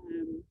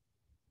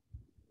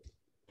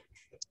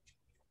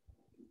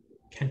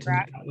 Kenton,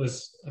 that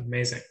was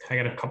amazing. I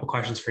got a couple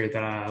questions for you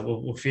that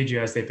we'll feed you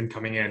as they've been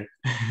coming in.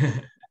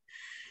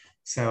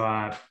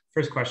 So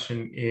first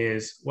question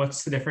is,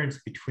 what's the difference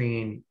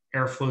between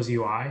Airflow's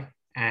UI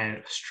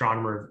and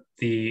Astronomer,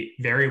 the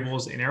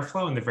variables in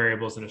Airflow and the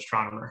variables in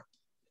Astronomer?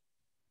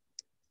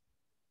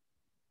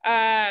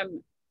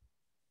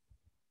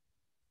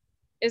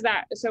 Is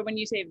that, so when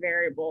you say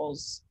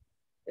variables,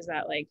 is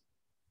that like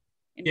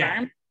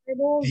environment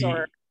variables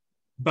or?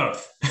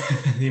 Both,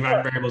 the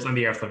environment variables and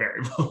the Airflow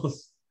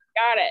variables.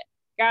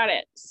 Got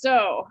it.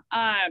 So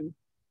I'll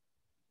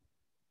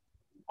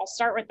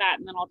start with that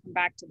and then I'll come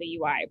back to the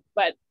UI.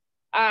 But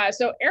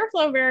so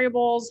Airflow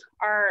variables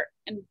are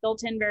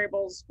built-in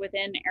variables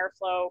within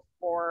Airflow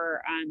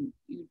for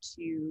you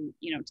to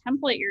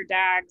template your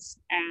DAGs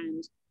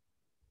and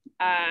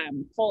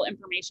pull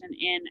information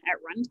in at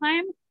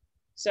runtime.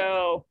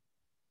 So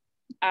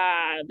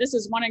this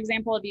is one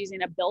example of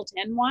using a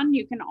built-in one.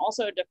 You can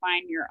also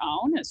define your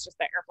own. It's just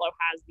that Airflow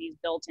has these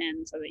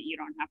built-in so that you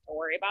don't have to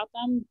worry about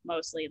them,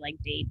 mostly like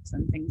dates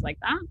and things like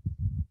that.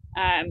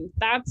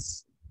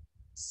 That's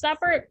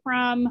separate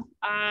from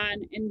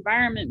an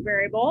environment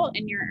variable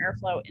in your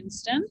Airflow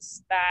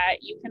instance that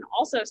you can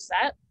also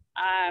set.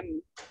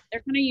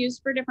 They're kind of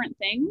used for different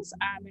things.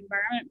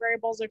 Environment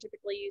variables are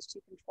typically used to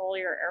control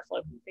your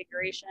Airflow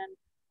configuration,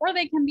 or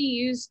they can be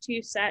used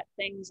to set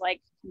things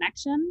like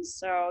connections.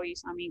 So you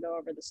saw me go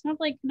over the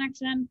Snowflake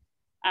connection.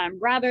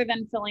 Rather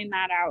than filling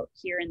that out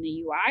here in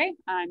the UI,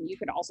 you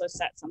could also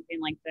set something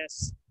like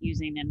this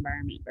using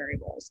environment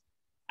variables.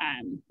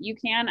 You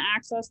can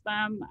access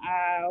them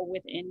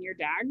within your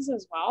DAGs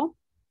as well.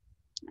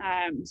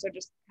 So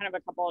just kind of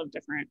a couple of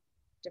different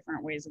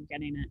ways of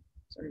getting it,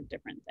 sort of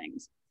different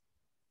things.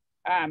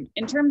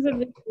 In terms of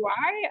the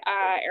UI,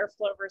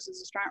 Airflow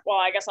versus Astronomer, well,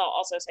 I guess I'll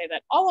also say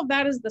that all of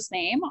that is the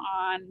same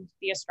on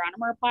the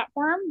Astronomer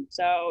platform.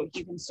 So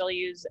you can still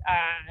use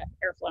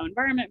Airflow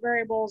environment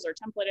variables or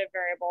templated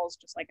variables,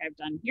 just like I've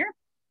done here.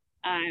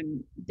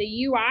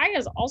 The UI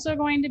is also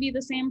going to be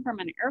the same from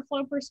an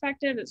Airflow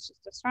perspective. It's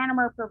just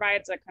Astronomer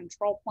provides a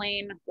control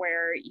plane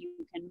where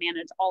you can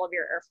manage all of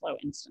your Airflow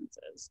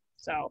instances.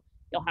 So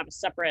you'll have a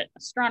separate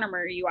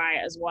Astronomer UI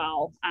as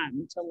well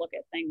to look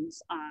at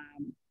things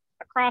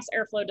across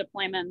Airflow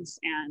deployments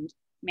and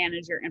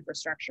manage your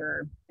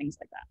infrastructure, things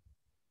like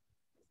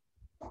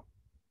that.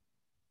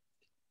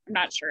 I'm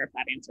not sure if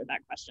that answered that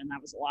question. That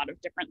was a lot of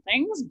different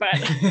things, but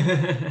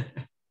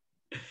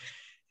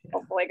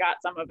hopefully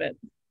got some of it.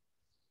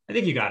 I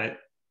think you got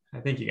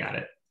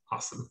it.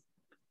 Awesome.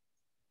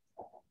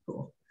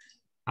 Cool.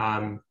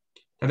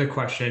 Another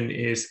question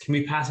is, can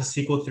we pass a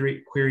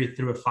SQL query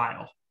through a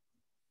file?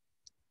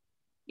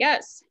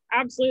 Yes,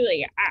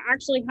 absolutely. I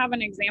actually have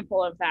an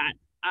example of that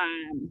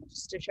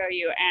just to show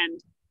you. And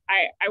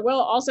I will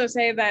also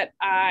say that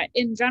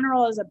in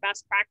general, as a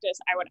best practice,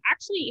 I would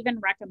actually even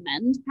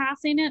recommend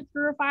passing it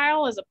through a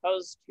file as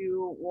opposed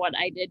to what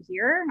I did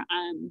here.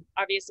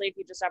 Obviously, if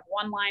you just have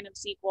one line of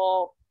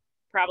SQL,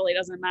 probably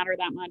doesn't matter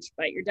that much,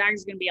 but your DAG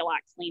is going to be a lot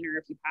cleaner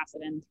if you pass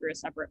it in through a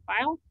separate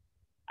file.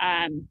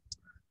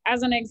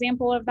 As an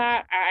example of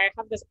that, I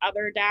have this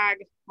other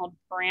DAG called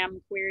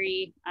param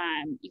query.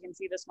 You can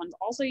see this one's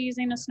also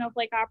using a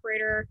Snowflake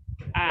operator.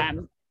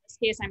 In this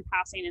case, I'm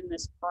passing in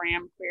this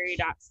param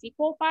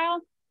query.sql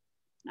file.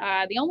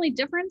 The only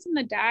difference in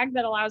the DAG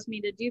that allows me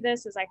to do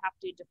this is I have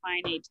to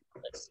define a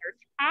template search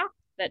path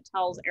that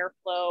tells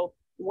Airflow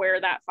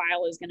where that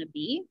file is going to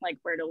be, like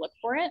where to look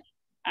for it.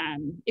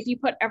 If you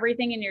put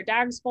everything in your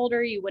DAGs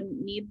folder, you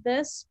wouldn't need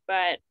this,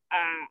 but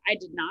I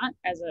did not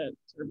as a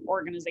sort of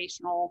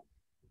organizational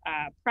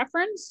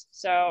preference.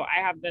 So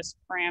I have this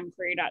param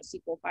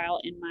query.sql file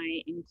in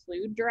my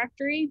include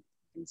directory. You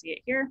can see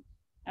it here.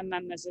 And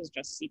then this is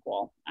just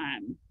SQL.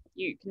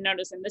 You can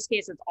notice in this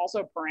case, it's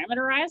also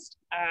parameterized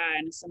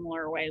in a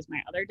similar way as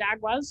my other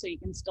DAG was. So you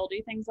can still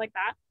do things like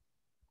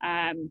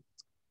that.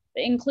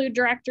 The include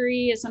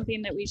directory is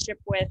something that we ship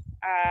with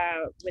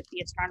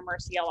the Astronomer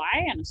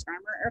CLI and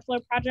Astronomer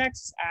Airflow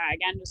projects.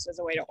 Again, just as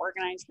a way to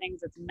organize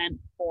things, it's meant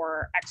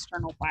for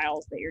external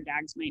files that your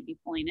DAGs might be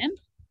pulling in.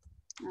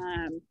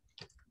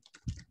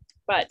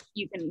 But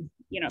you can,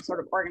 sort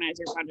of organize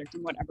your project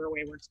in whatever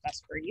way works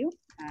best for you.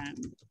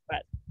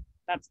 But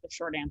that's the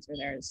short answer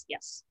there is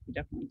yes, you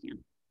definitely can.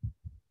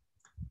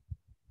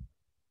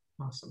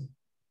 Awesome.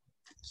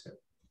 So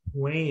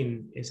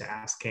Wayne is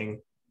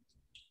asking,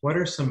 what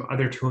are some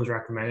other tools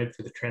recommended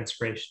for the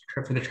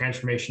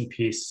transformation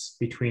piece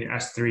between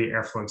S3,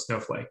 Airflow, and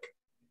Snowflake?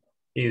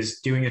 Is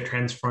doing the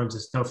transforms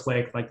in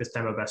Snowflake like this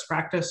demo best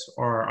practice,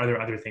 or are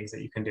there other things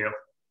that you can do?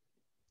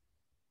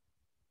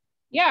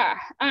 Yeah,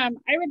 I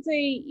would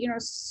say,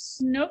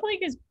 Snowflake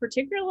is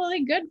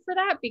particularly good for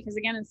that because,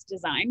 again, it's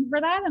designed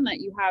for that and that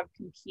you have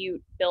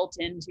compute built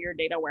into your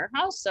data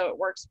warehouse. So it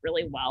works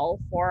really well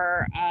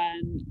for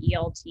an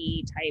ELT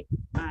type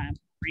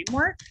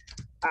framework.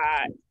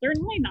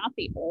 Certainly not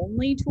the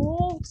only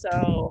tool.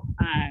 So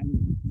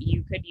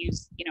you could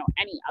use,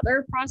 any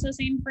other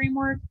processing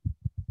framework.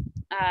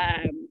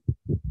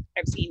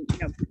 I've seen,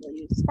 people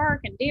use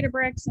Spark and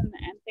Databricks and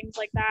things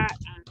like that.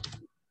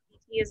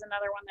 Is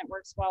another one that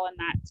works well in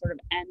that sort of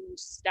end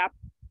step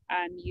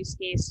use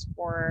case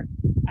for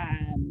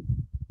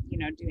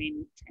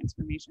doing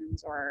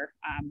transformations or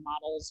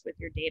models with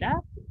your data.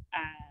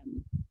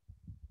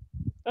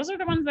 Those are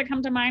the ones that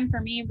come to mind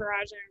for me. Viraj,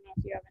 I don't know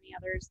if you have any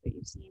others that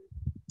you've seen.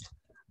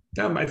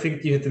 No, I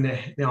think you hit the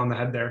nail on the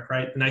head there,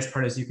 right? The nice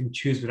part is you can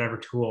choose whatever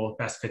tool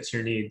best fits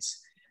your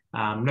needs.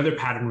 Another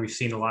pattern we've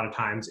seen a lot of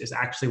times is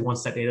actually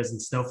once that data is in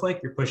Snowflake,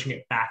 you're pushing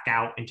it back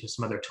out into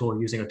some other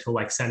tool using a tool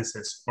like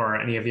Census or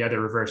any of the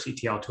other reverse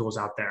ETL tools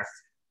out there.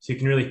 So you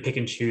can really pick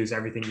and choose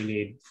everything you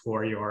need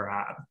for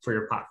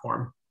your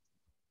platform.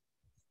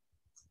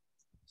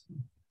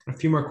 A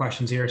few more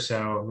questions here,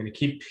 so I'm going to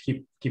keep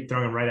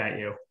throwing them right at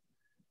you.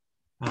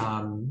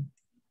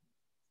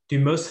 Do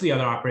most of the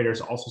other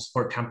operators also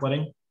support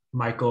templating?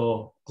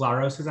 Michael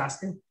Glaros is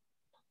asking.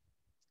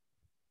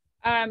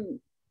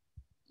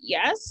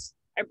 Yes,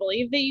 I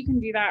believe that you can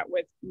do that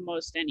with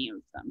most any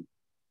of them.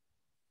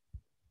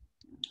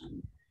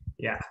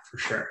 Yeah, for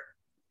sure.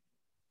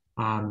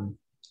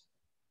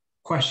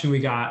 Question we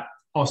got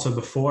also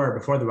before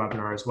the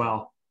webinar as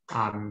well.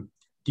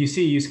 Do you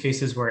see use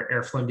cases where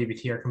Airflow and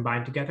dbt are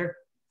combined together?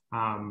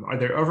 Are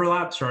there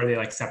overlaps, or are they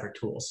like separate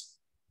tools?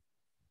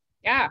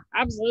 Yeah,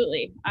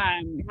 absolutely.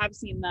 We have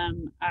seen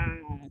them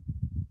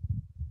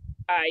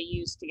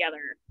used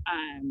together.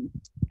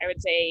 I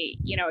would say,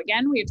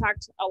 again, we've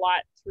talked a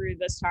lot through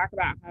this talk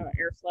about how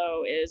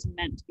Airflow is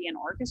meant to be an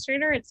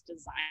orchestrator. It's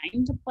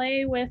designed to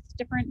play with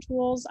different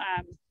tools,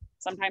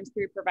 sometimes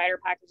through provider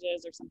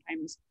packages or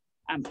sometimes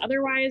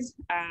otherwise.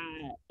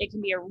 It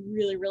can be a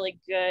really, really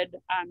good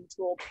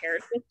tool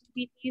paired with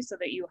dbt so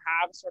that you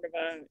have sort of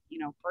a,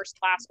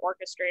 first-class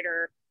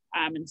orchestrator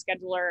and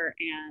scheduler,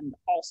 and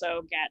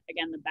also get,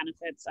 again, the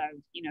benefits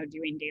of,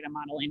 doing data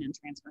modeling and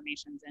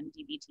transformations in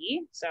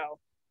dbt. So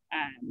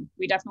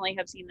we definitely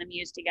have seen them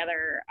used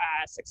together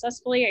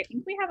successfully. I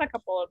think we have a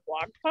couple of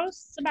blog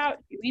posts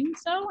about doing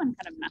so and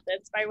kind of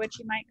methods by which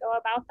you might go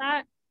about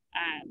that.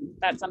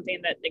 That's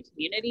something that the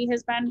community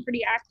has been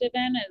pretty active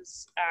in,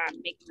 is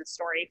making the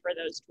story for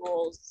those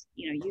tools,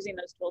 using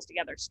those tools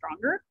together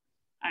stronger.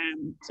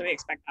 So we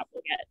expect that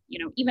will get,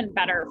 even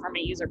better from a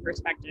user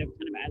perspective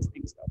kind of as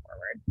things go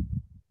forward.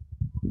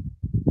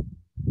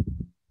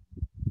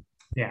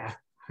 Yeah,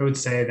 I would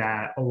say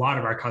that a lot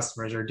of our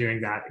customers are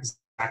doing that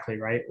exactly,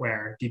 right?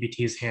 Where dbt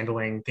is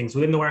handling things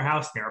within the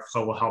warehouse, and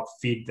Airflow will help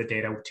feed the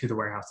data to the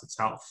warehouse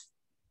itself.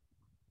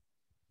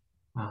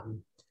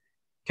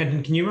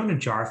 Kenton, can you run a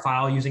jar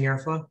file using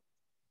Airflow?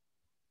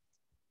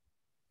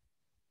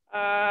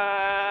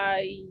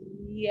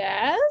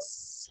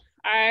 Yes.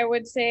 I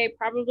would say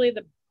probably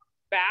the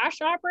bash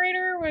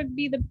operator would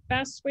be the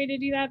best way to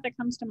do that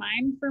comes to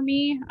mind for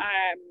me.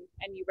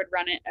 And you would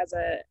run it as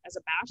a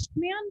bash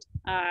command.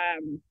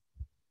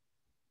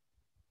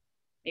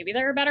 Maybe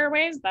there are better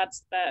ways.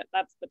 That's the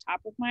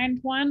top of mind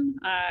one.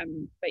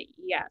 But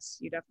yes,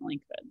 you definitely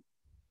could.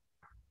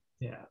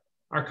 Yeah,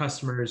 our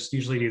customers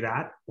usually do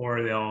that,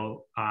 or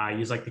they'll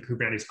use like the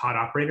Kubernetes pod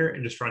operator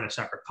and just run a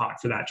separate pod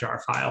for that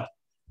jar file.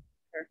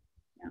 Sure.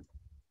 Yeah.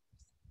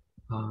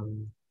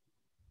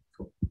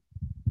 Cool.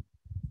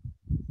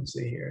 Let's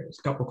see here. There's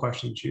a couple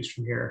questions to choose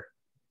from here.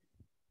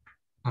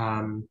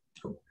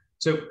 Cool.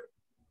 So,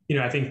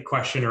 I think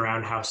question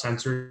around how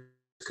sensors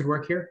could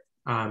work here,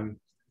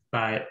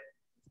 but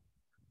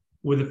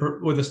would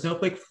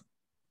the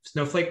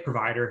Snowflake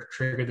provider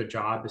trigger the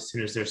job as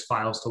soon as there's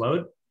files to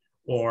load,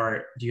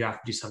 or do you have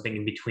to do something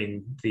in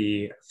between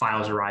the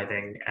files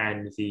arriving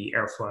and the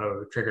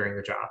Airflow triggering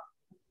the job?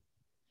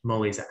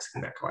 Molly's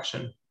asking that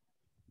question.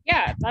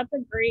 Yeah, that's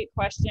a great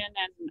question.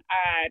 And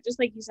just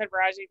like you said,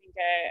 Raj, I think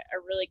a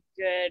really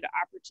good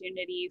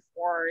opportunity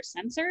for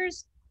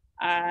sensors.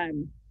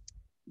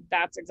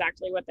 That's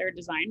exactly what they're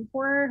designed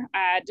for.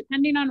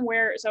 Depending on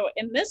where, so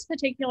in this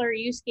particular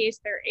use case,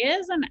 there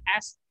is an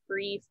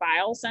S3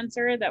 file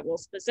sensor that will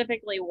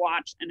specifically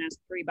watch an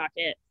S3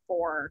 bucket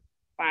for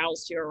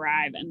files to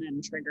arrive and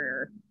then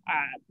trigger,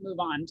 move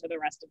on to the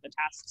rest of the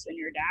tasks in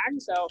your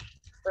DAG. So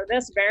for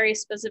this very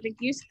specific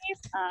use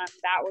case,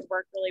 that would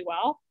work really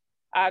well.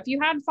 If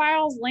you had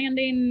files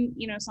landing,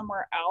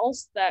 somewhere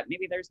else that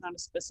maybe there's not a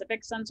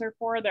specific sensor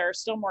for, there are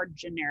still more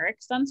generic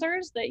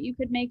sensors that you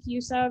could make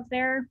use of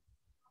there.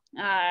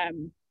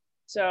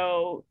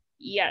 So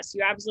yes,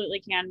 you absolutely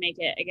can make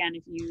it. Again,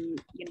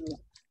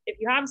 if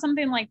you have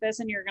something like this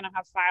and you're going to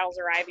have files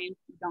arriving,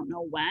 you don't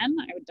know when,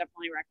 I would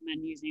definitely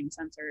recommend using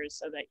sensors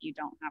so that you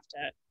don't have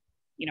to,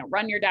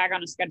 run your DAG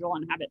on a schedule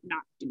and have it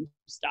not do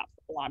stuff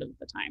a lot of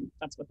the time.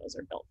 That's what those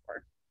are built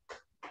for.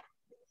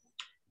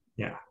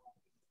 Yeah.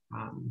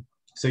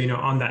 So,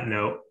 on that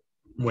note,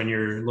 when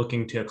you're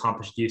looking to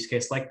accomplish a use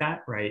case like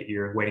that, right,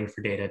 you're waiting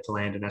for data to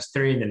land in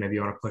S3, and then maybe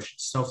you want to push it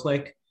to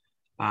Snowflake.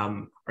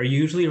 Are you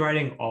usually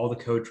writing all the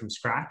code from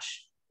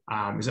scratch?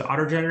 Is it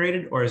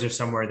auto-generated, or is there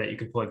somewhere that you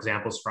can pull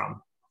examples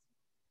from?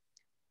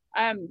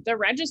 The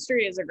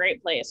registry is a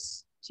great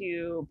place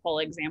to pull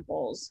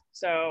examples.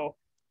 So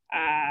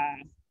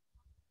I'm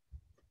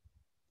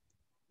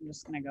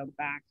just going to go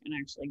back and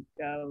actually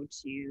go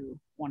to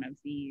one of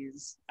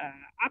these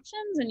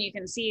options, and you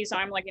can see, so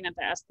I'm looking at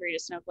the S3 to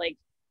Snowflake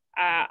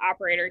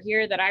operator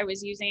here that I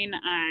was using.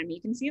 You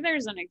can see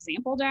there's an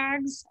example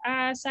DAGs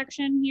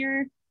section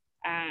here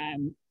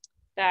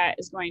that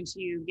is going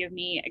to give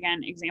me,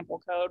 again,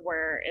 example code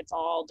where it's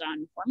all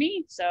done for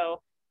me.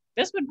 So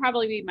this would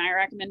probably be my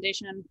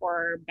recommendation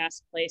for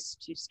best place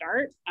to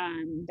start.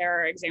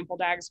 There are example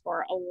DAGs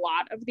for a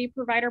lot of the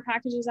provider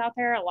packages out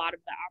there, a lot of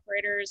the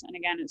operators. And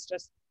again, it's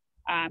just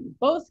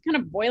both kind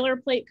of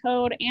boilerplate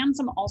code and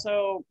some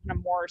also kind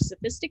of more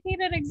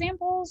sophisticated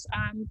examples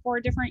for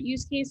different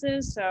use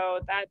cases. So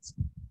that's,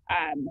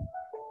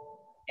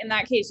 in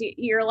that case,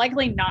 you're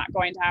likely not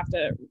going to have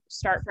to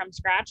start from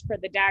scratch. For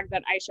the DAG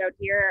that I showed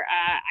here,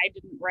 I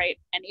didn't write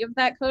any of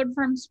that code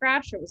from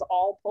scratch. It was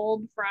all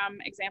pulled from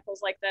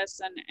examples like this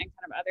and kind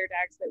of other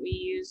DAGs that we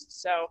used.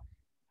 So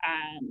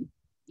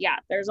yeah,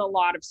 there's a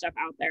lot of stuff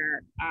out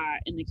there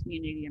in the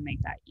community to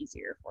make that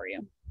easier for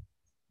you.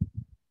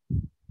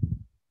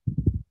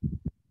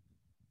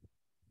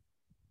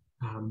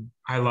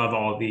 I love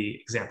all the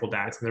example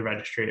DAGs in the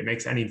registry. It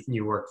makes any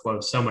new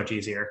workflow so much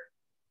easier.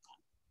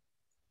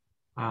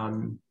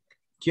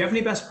 Do you have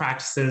any best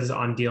practices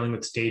on dealing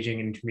with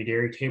staging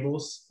intermediary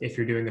tables if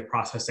you're doing the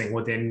processing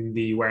within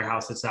the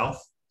warehouse itself?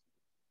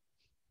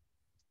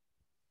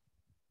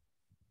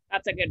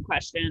 That's a good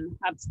question.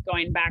 That's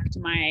going back to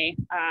my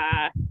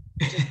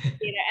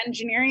data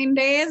engineering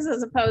days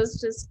as opposed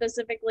to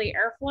specifically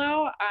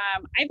Airflow.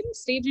 I think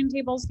staging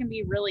tables can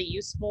be really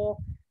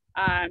useful,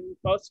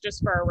 both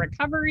just for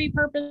recovery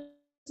purposes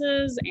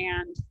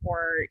and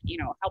for,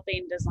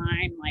 helping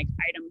design like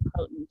item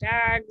potent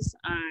DAGs.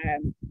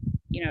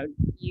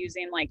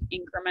 Using like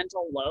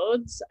incremental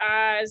loads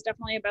is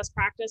definitely a best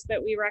practice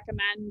that we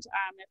recommend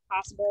if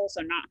possible.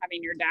 So not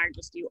having your DAG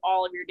just do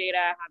all of your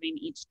data, having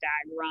each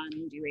DAG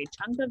run do a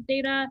chunk of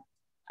data,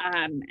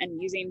 and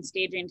using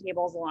staging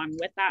tables along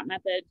with that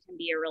method can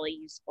be a really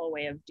useful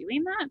way of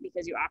doing that,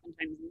 because you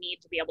oftentimes need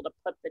to be able to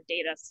put the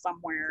data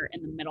somewhere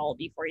in the middle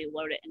before you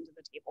load it into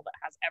the table that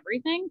has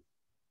everything.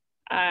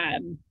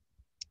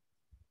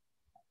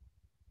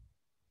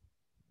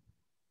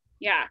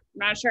 Yeah, I'm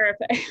not sure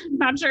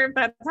if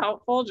that's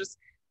helpful. Just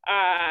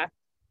I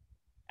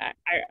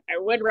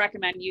would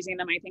recommend using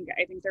them. I think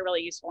they're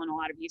really useful in a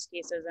lot of use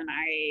cases, and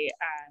I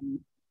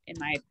in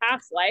my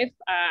past life,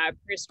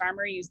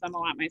 pre-Starmer, used them a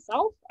lot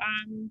myself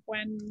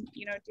when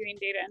doing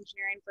data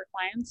engineering for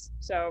clients.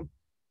 So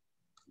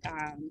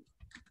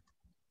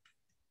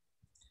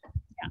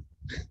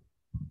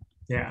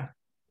yeah.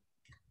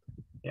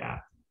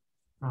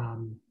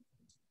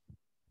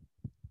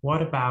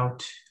 What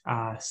about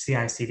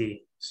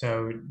CI/CD?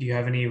 So do you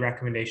have any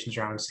recommendations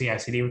around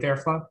CI/CD with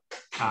Airflow?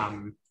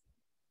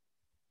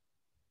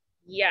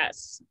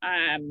 Yes.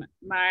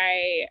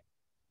 My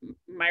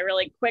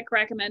really quick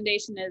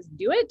recommendation is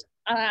do it.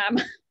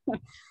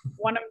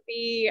 One of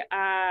the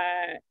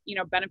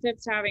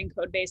benefits to having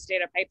code-based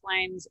data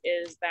pipelines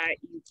is that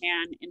you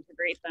can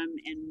integrate them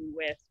in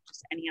with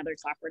just any other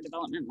software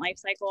development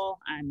lifecycle.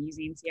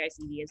 Using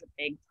CI/CD is a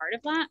big part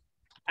of that.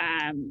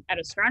 At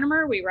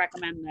Astronomer, we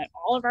recommend that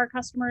all of our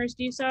customers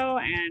do so,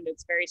 and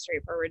it's very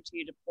straightforward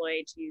to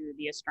deploy to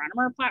the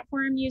Astronomer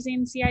platform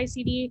using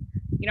CI/CD.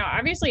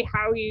 Obviously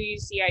how you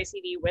use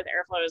CI/CD with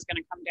Airflow is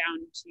going to come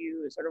down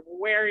to sort of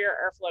where your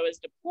Airflow is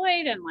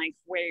deployed and like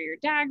where your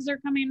DAGs are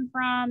coming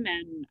from,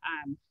 and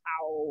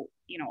how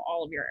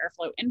all of your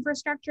Airflow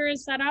infrastructure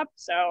is set up.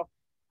 So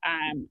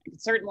I can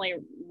certainly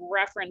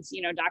reference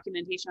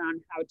documentation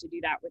on how to do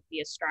that with the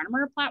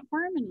Astronomer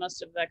platform and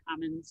most of the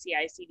common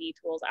CI/CD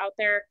tools out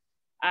there.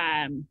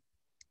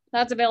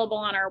 That's available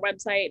on our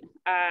website.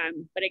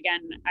 But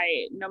again,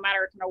 no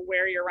matter kind of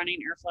where you're running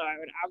Airflow, I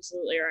would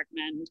absolutely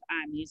recommend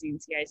using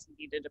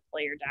CI/CD to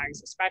deploy your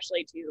DAGs,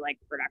 especially to like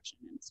production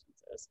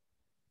instances.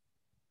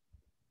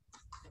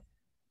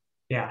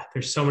 Yeah,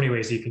 there's so many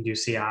ways you can do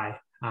CI.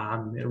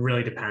 It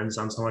really depends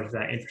on so much of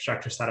that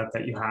infrastructure setup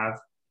that you have.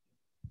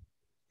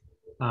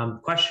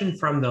 Question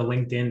from the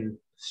LinkedIn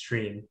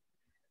stream.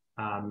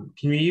 Can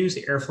you use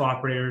Airflow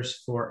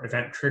operators for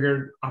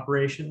event-triggered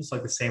operations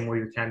like the same way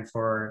you can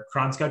for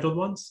cron-scheduled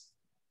ones?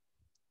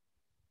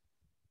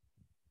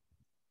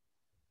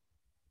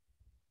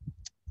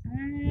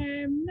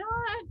 I'm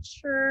not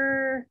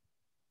sure.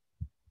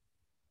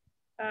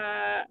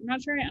 I'm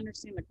not sure I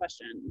understand the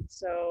question.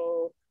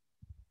 So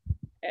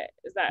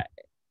is that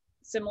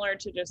similar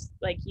to just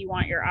like you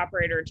want your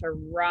operator to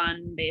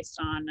run based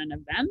on an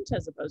event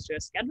as opposed to a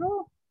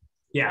schedule?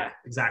 Yeah,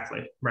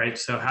 exactly. Right.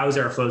 So how is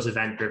Airflow's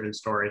event-driven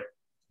story?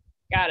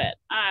 Got it.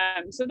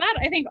 So that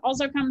I think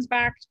also comes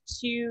back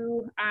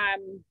to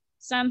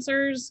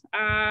sensors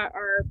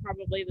are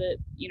probably the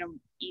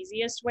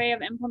easiest way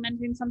of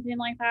implementing something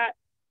like that.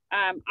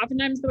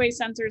 Oftentimes the way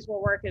sensors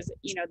will work is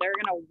they're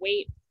going to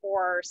wait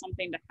for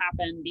something to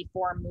happen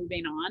before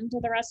moving on to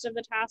the rest of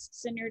the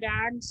tasks in your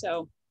DAG.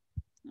 So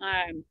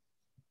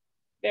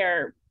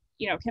they're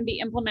can be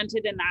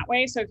implemented in that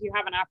way. So if you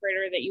have an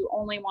operator that you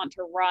only want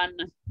to run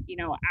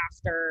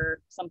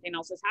after something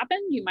else has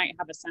happened, you might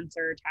have a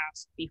sensor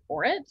task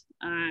before it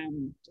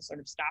to sort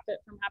of stop it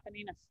from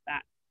happening if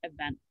that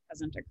event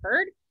hasn't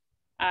occurred.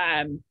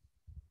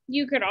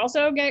 You could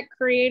also get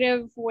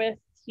creative with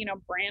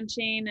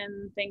branching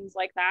and things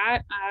like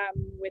that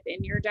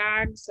within your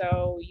DAG.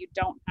 So you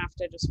don't have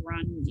to just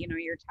run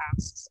your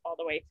tasks all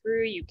the way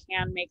through. You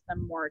can make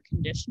them more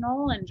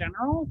conditional in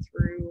general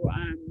through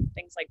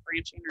things like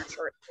branching or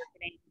short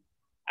circuiting.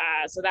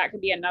 So that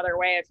could be another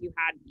way if you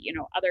had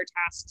other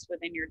tasks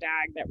within your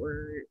DAG that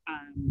were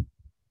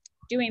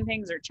doing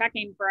things or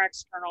checking for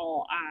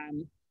external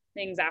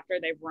things after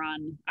they've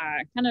run.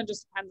 Kind of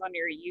just depends on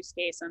your use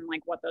case and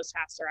like what those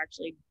tasks are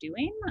actually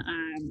doing.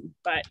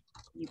 But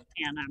you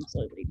can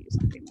absolutely do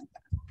something like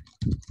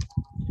that.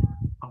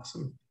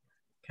 Awesome.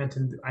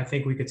 Kenton, I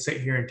think we could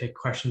sit here and take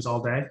questions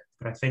all day,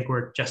 but I think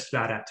we're just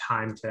about at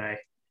time today.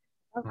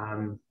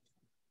 Okay.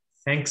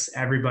 Thanks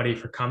everybody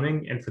for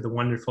coming and for the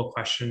wonderful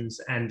questions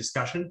and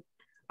discussion.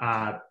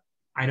 I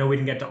know we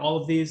didn't get to all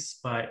of these,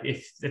 but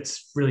if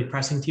it's really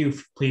pressing to you,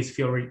 please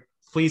feel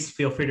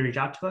free to reach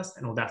out to us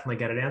and we'll definitely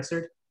get it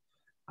answered.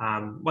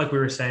 Like we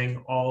were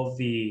saying, all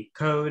the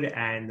code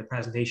and the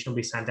presentation will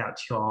be sent out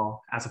to you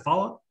all as a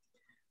follow-up.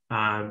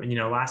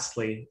 And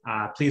lastly,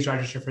 please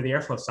register for the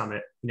Airflow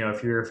Summit.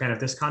 If you're a fan of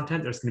this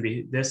content, there's going to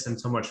be this and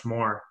so much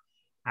more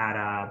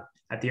at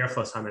the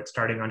Airflow Summit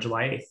starting on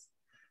July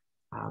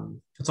 8th.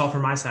 That's all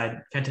from my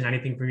side. Kenton,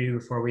 anything from you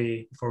before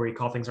we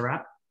call things a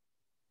wrap?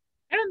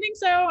 I don't think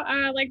so.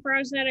 Like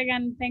Baraj said,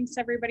 again, thanks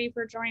everybody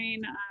for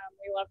joining.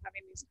 We love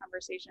having these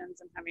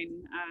conversations and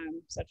having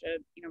such a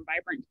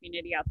vibrant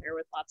community out there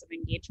with lots of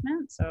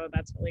engagement. So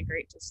that's really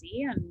great to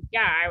see. And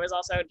yeah, I was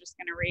also just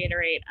going to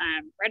reiterate,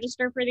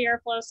 register for the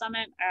Airflow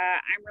Summit.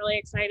 I'm really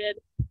excited.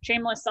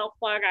 Shameless self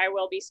plug. I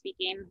will be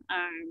speaking,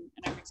 and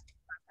I'm excited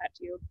about that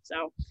too.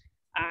 So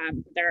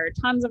there are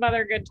tons of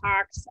other good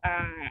talks.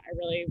 I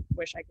really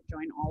wish I could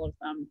join all of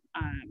them.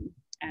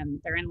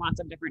 And they're in lots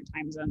of different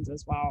time zones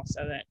as well,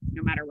 so that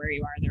no matter where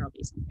you are, there will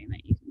be something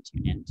that you can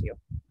tune into.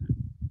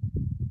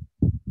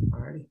 All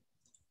righty.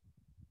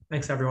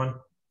 Thanks, everyone.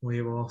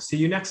 We will see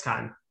you next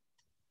time.